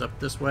friend shows up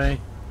this way.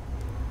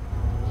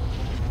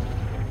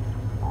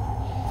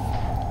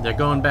 They're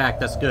going back,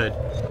 that's good.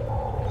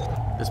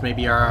 This may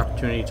be our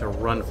opportunity to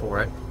run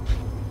for it.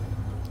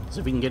 So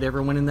if we can get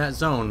everyone in that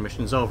zone,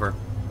 mission's over.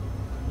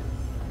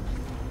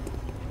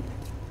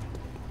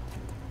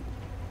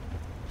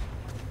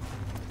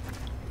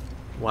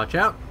 Watch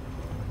out.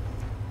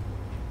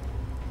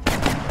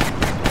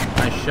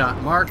 Nice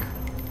shot, Mark.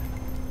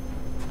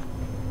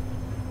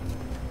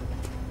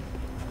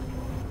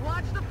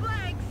 Watch the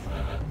flanks!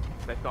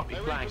 They've got me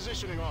They're flanked.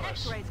 repositioning on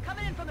us. X-rays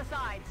coming in from the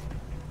sides.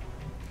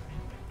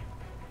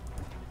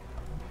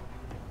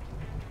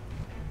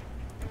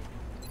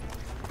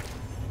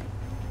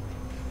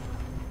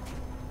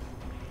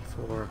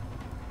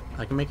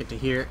 I can make it to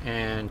here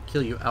and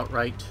kill you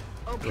outright.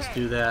 Okay. Let's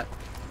do that.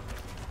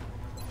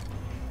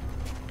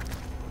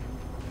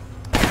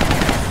 In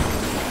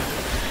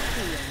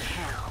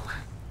hell.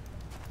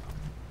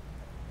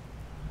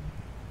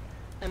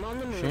 I'm on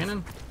the move.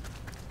 Shannon?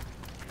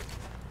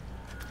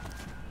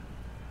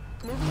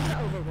 Moving to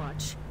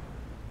Overwatch.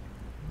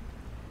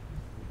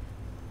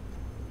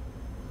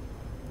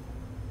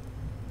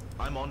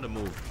 I'm on the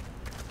move.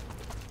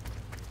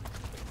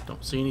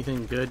 Don't see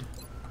anything good.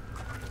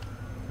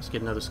 Let's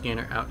get another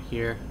scanner out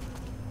here.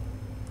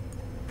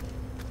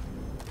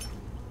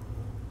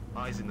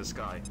 Eyes in the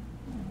sky.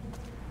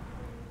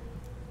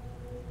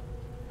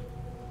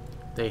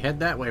 They head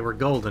that way, we're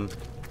golden.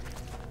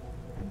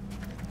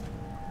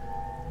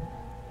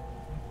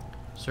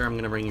 Sir, I'm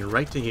gonna bring you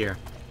right to here.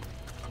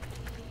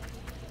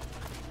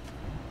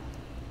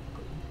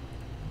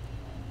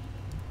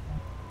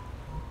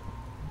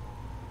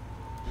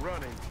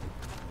 Running.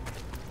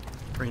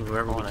 Bring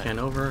whoever we On it. can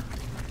over.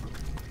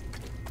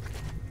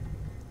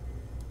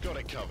 Got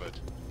it covered.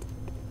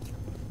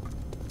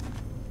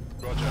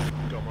 Roger.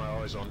 Got my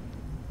eyes on.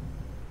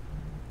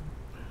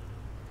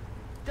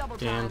 Double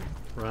Dan, time.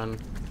 run.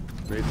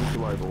 Moving to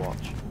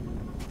Overwatch.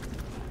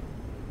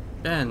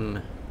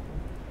 Ben.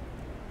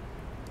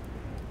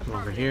 Come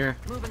over here.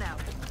 Moving out.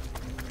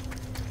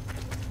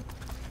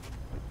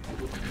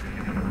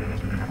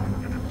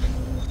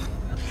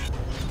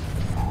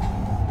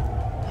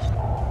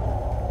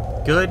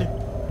 Good.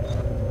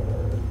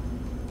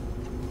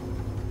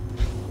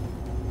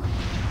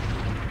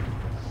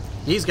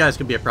 These guys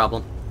could be a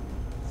problem.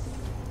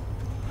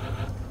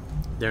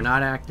 They're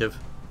not active.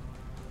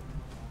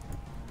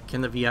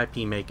 Can the VIP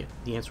make it?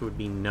 The answer would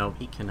be no,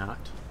 he cannot.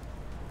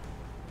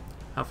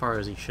 How far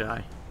is he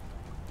shy?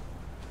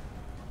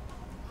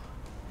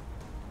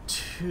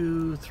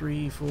 2,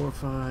 3, 4,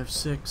 5,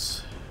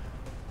 6,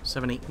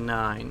 7, 8,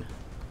 9.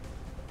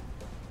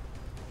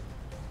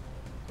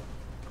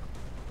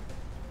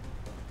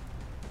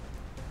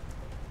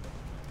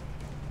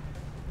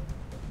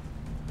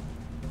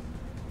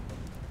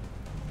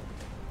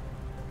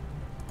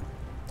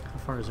 How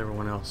far is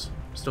everyone else?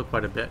 Still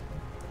quite a bit.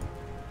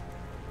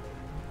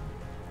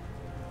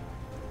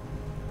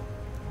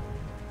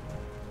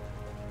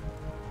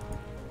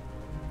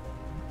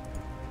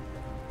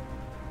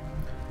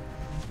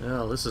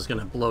 Well, this is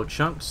gonna blow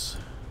chunks.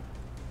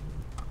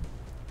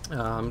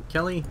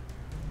 Kelly,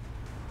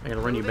 I'm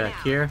gonna run you Moving back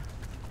out. here.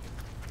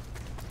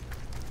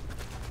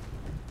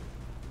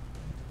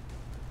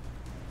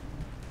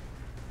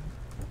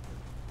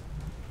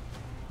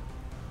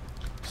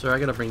 So I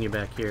gotta bring you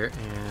back here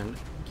and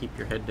keep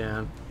your head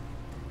down.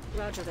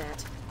 Roger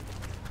that.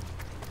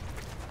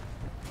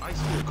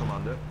 Eyes here,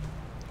 Commander.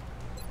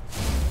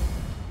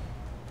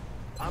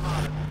 I'm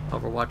on it.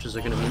 Overwatches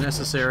are gonna be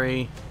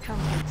necessary.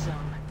 Comfort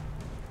zone.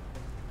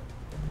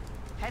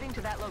 Heading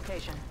to that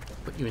location.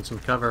 Put you in some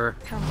cover.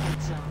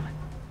 Comfort zone.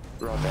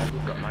 Roger,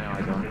 got my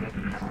eyes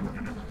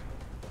on.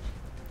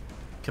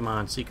 Come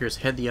on, Seekers,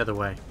 head the other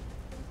way.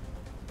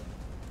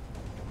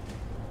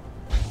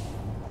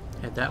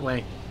 Head that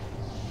way.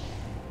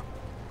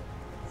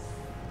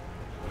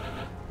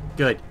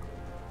 Good.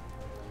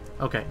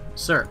 Okay,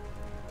 sir.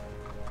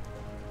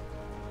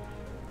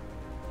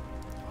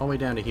 All the way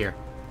down to here.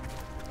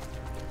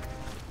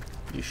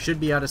 You should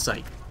be out of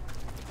sight.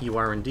 You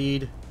are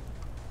indeed.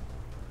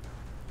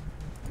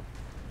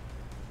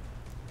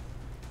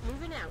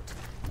 Moving out.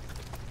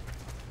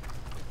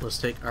 Let's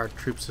take our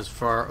troops as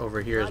far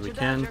over here as we Roger,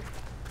 can. Dodger.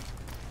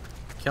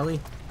 Kelly?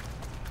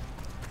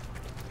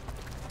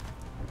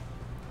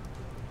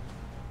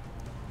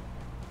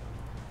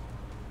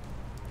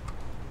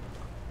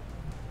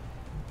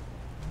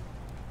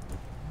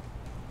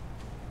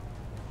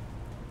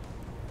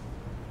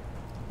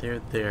 They're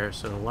there,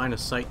 so the line of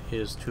sight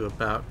is to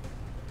about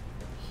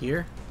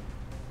here.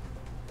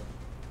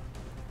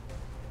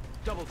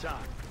 Double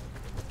time.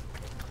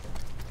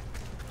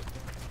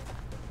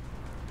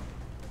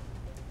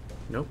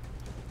 Nope.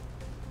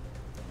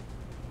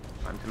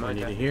 Time to I need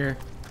motor. to here.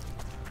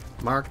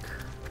 Mark.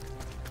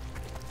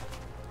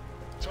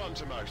 Time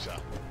to motor.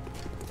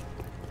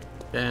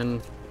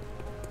 Ben.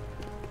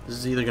 This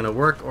is either going to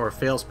work or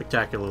fail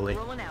spectacularly.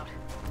 Rolling out.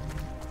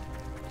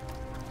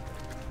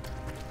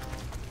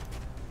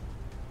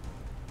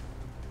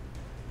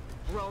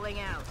 Rolling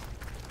out.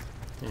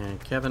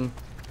 And Kevin,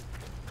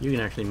 you can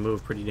actually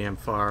move pretty damn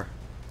far.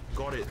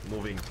 Got it.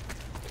 Moving.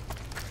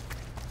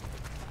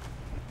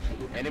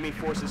 Enemy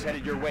forces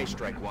headed your way,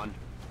 Strike One.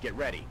 Get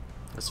ready.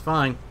 That's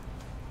fine.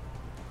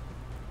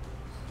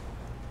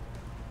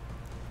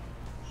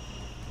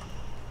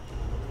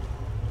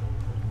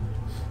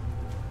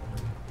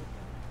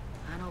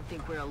 I don't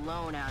think we're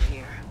alone out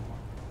here.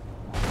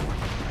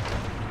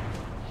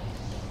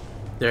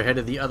 They're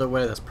headed the other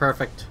way. That's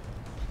perfect.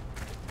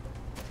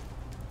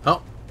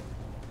 Oh.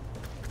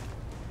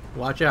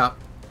 Watch out.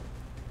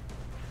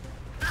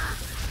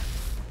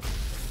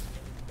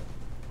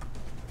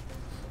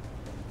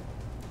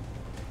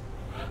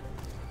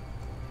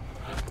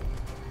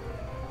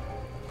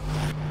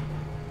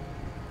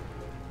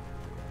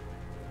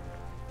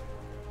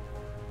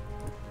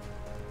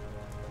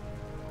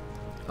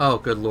 Oh,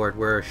 good lord,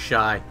 we're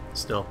shy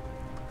still.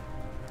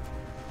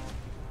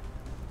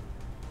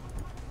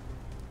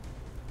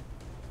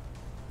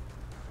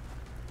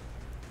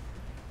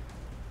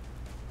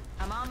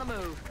 I'm on the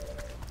move.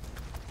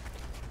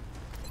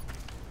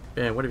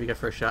 Man, what have you got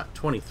for a shot?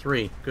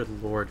 23.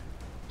 Good lord.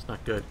 It's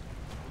not good.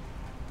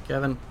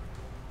 Kevin.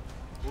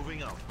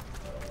 Moving out.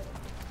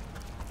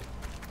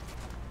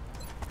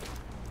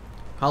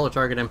 Hollow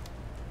target him.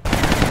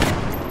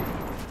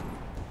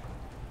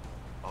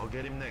 I'll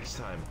get him next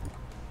time.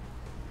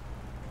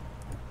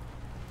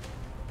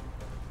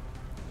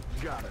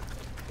 Got it.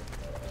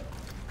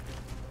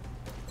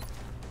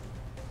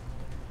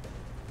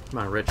 Come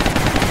on, Rich.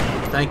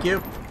 Thank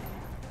you.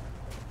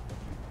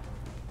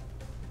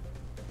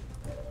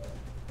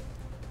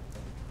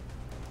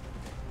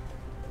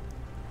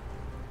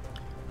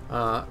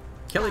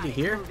 Kelly, to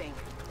here? Moving.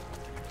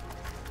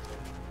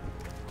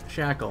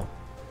 Shackle.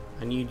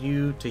 I need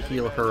you to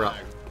heal her up.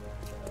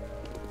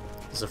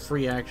 It's a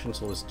free action,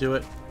 so let's do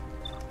it.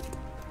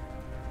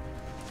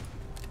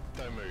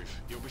 Don't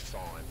move. You'll be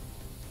fine.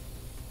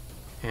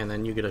 And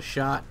then you get a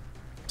shot.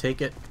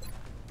 Take it.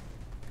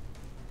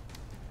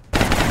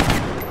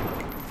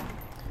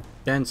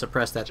 Ben,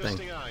 suppress that thing.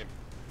 Adjusting aim.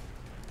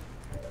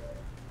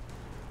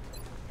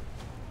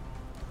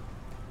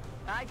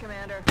 Aye,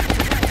 Commander.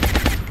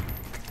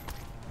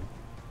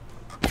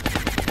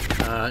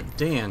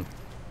 Dan,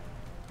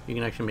 you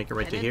can actually make it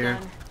right to Getting it here.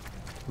 done.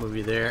 Move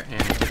you there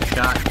and take a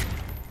shot.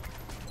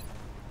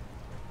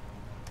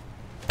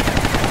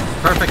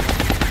 Perfect.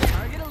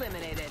 Target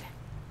eliminated.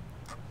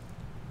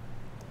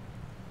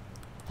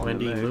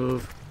 Wendy,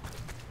 move.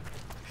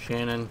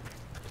 Shannon,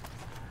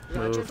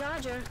 Roger, move.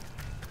 Dodger.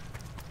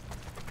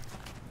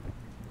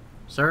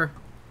 Sir?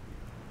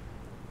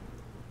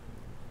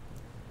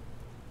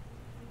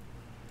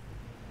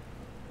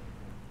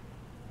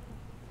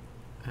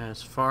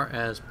 As far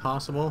as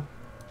possible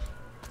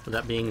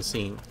without being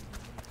seen.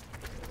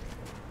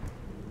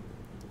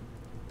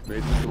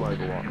 Moving to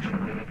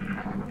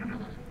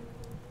Overwatch.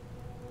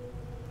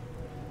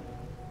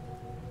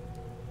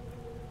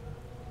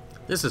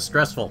 This is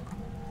stressful.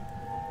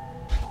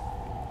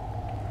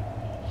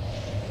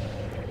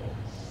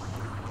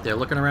 They're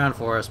looking around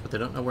for us, but they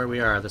don't know where we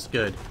are. That's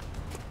good.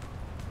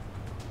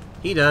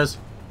 He does.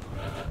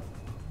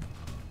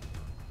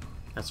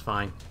 That's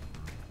fine.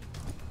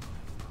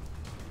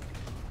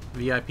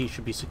 VIP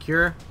should be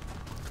secure.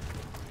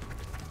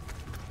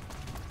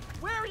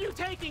 Where are you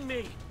taking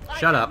me?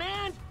 Shut I up.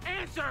 demand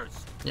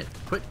answers. Yeah,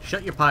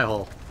 shut your pie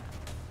hole.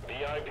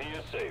 VIP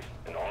is safe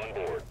and on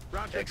board.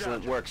 Roger,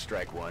 Excellent Dodger. work,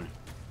 Strike One.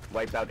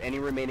 Wipe out any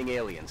remaining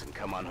aliens and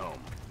come on home.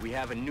 We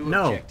have a new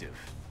No. objective.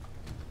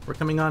 We're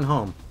coming on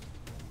home.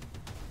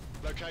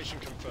 Location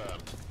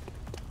confirmed.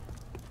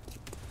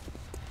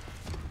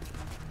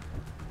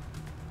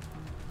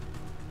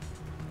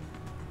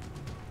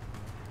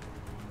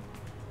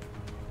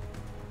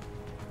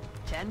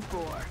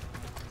 Ten-4.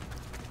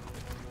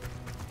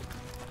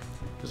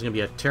 This is going to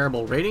be a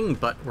terrible rating,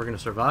 but we're going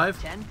to survive.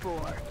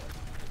 10-4.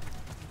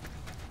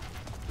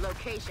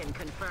 Location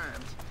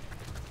confirmed.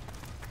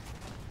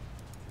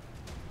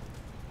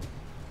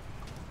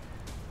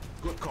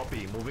 Good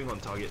copy. Moving on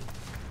target.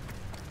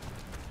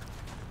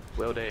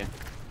 Will do.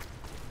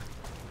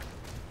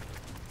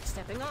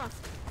 Stepping off.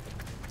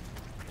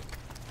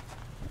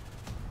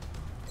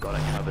 Got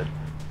it covered.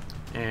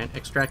 And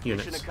extract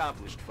Mission units.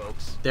 accomplished,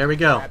 folks. There we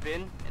go. Strap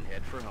in and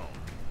head for home.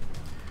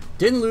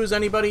 Didn't lose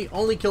anybody,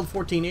 only killed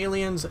 14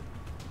 aliens.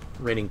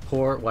 Rating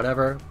poor,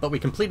 whatever. But we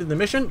completed the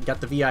mission,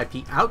 got the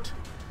VIP out.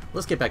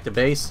 Let's get back to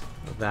base.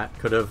 That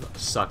could have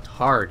sucked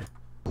hard.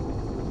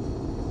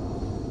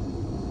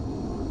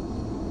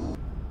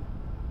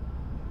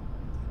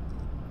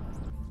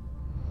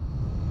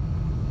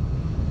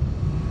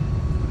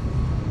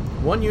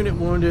 One unit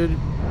wounded.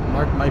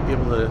 Mark might be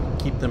able to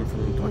keep them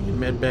from going in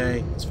med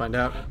bay. Let's find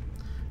out.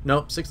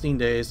 Nope, 16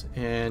 days.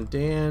 And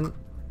Dan,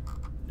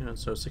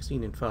 so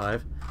 16 and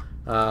 5.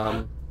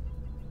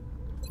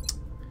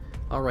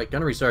 Alright,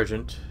 Gunnery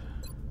Sergeant.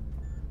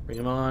 Bring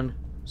him on.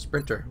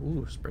 Sprinter.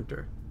 Ooh,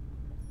 Sprinter.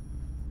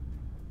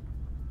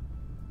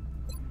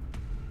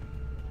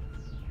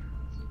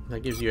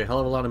 That gives you a hell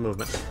of a lot of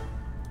movement.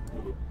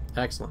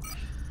 Excellent.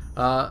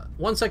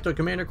 1 Sector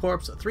Commander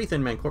Corpse, 3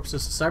 Thin Man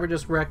Corpses, Cyber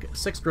Disc Wreck,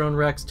 6 Drone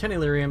Wrecks, 10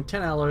 Illyrium,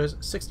 10 Alloys,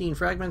 16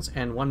 Fragments,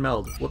 and 1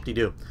 Meld.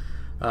 Whoop-de-doo.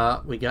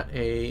 We got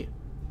a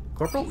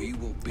Corporal. We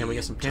will be And we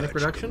get some panic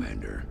reduction.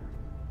 Commander.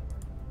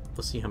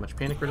 Let's see how much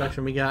panic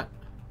reduction we got.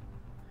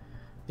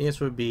 The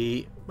answer would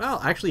be,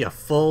 well, actually a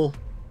full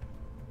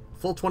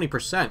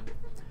 20%.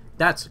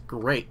 That's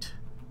great.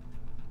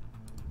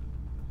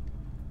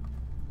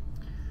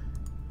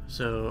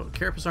 So,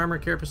 Carapace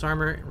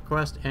Armor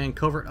request, and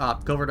Covert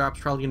Op. Covert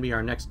Op's probably going to be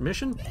our next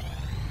mission.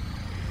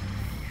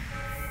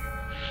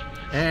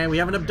 And we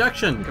have an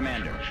abduction.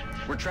 Commander,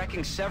 we're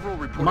tracking several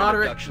reported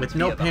Moderate abductions with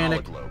no via the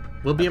panic. hologlobe.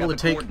 We'll be I've able got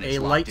to the take coordinates a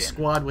locked light in.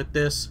 squad with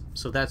this,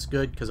 so that's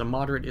good, because a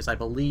moderate is, I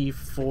believe,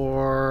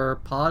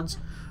 4 pods.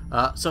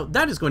 So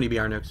that is going to be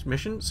our next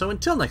mission. So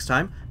until next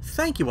time,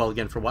 thank you all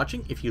again for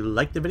watching. If you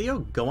liked the video,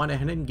 go on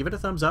ahead and give it a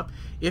thumbs up.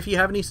 If you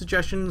have any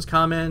suggestions,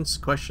 comments,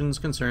 questions,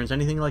 concerns,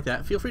 anything like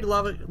that, feel free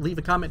to leave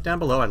a comment down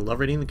below. I love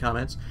reading the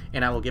comments,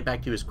 and I will get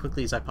back to you as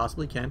quickly as I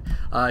possibly can.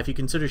 If you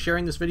consider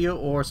sharing this video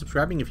or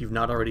subscribing if you've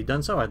not already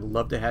done so, I'd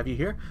love to have you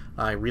here.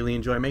 I really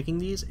enjoy making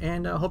these,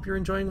 and I hope you're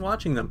enjoying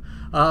watching them.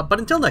 But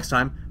until next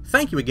time,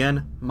 thank you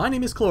again. My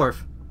name is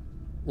Clorf.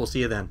 We'll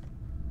see you then.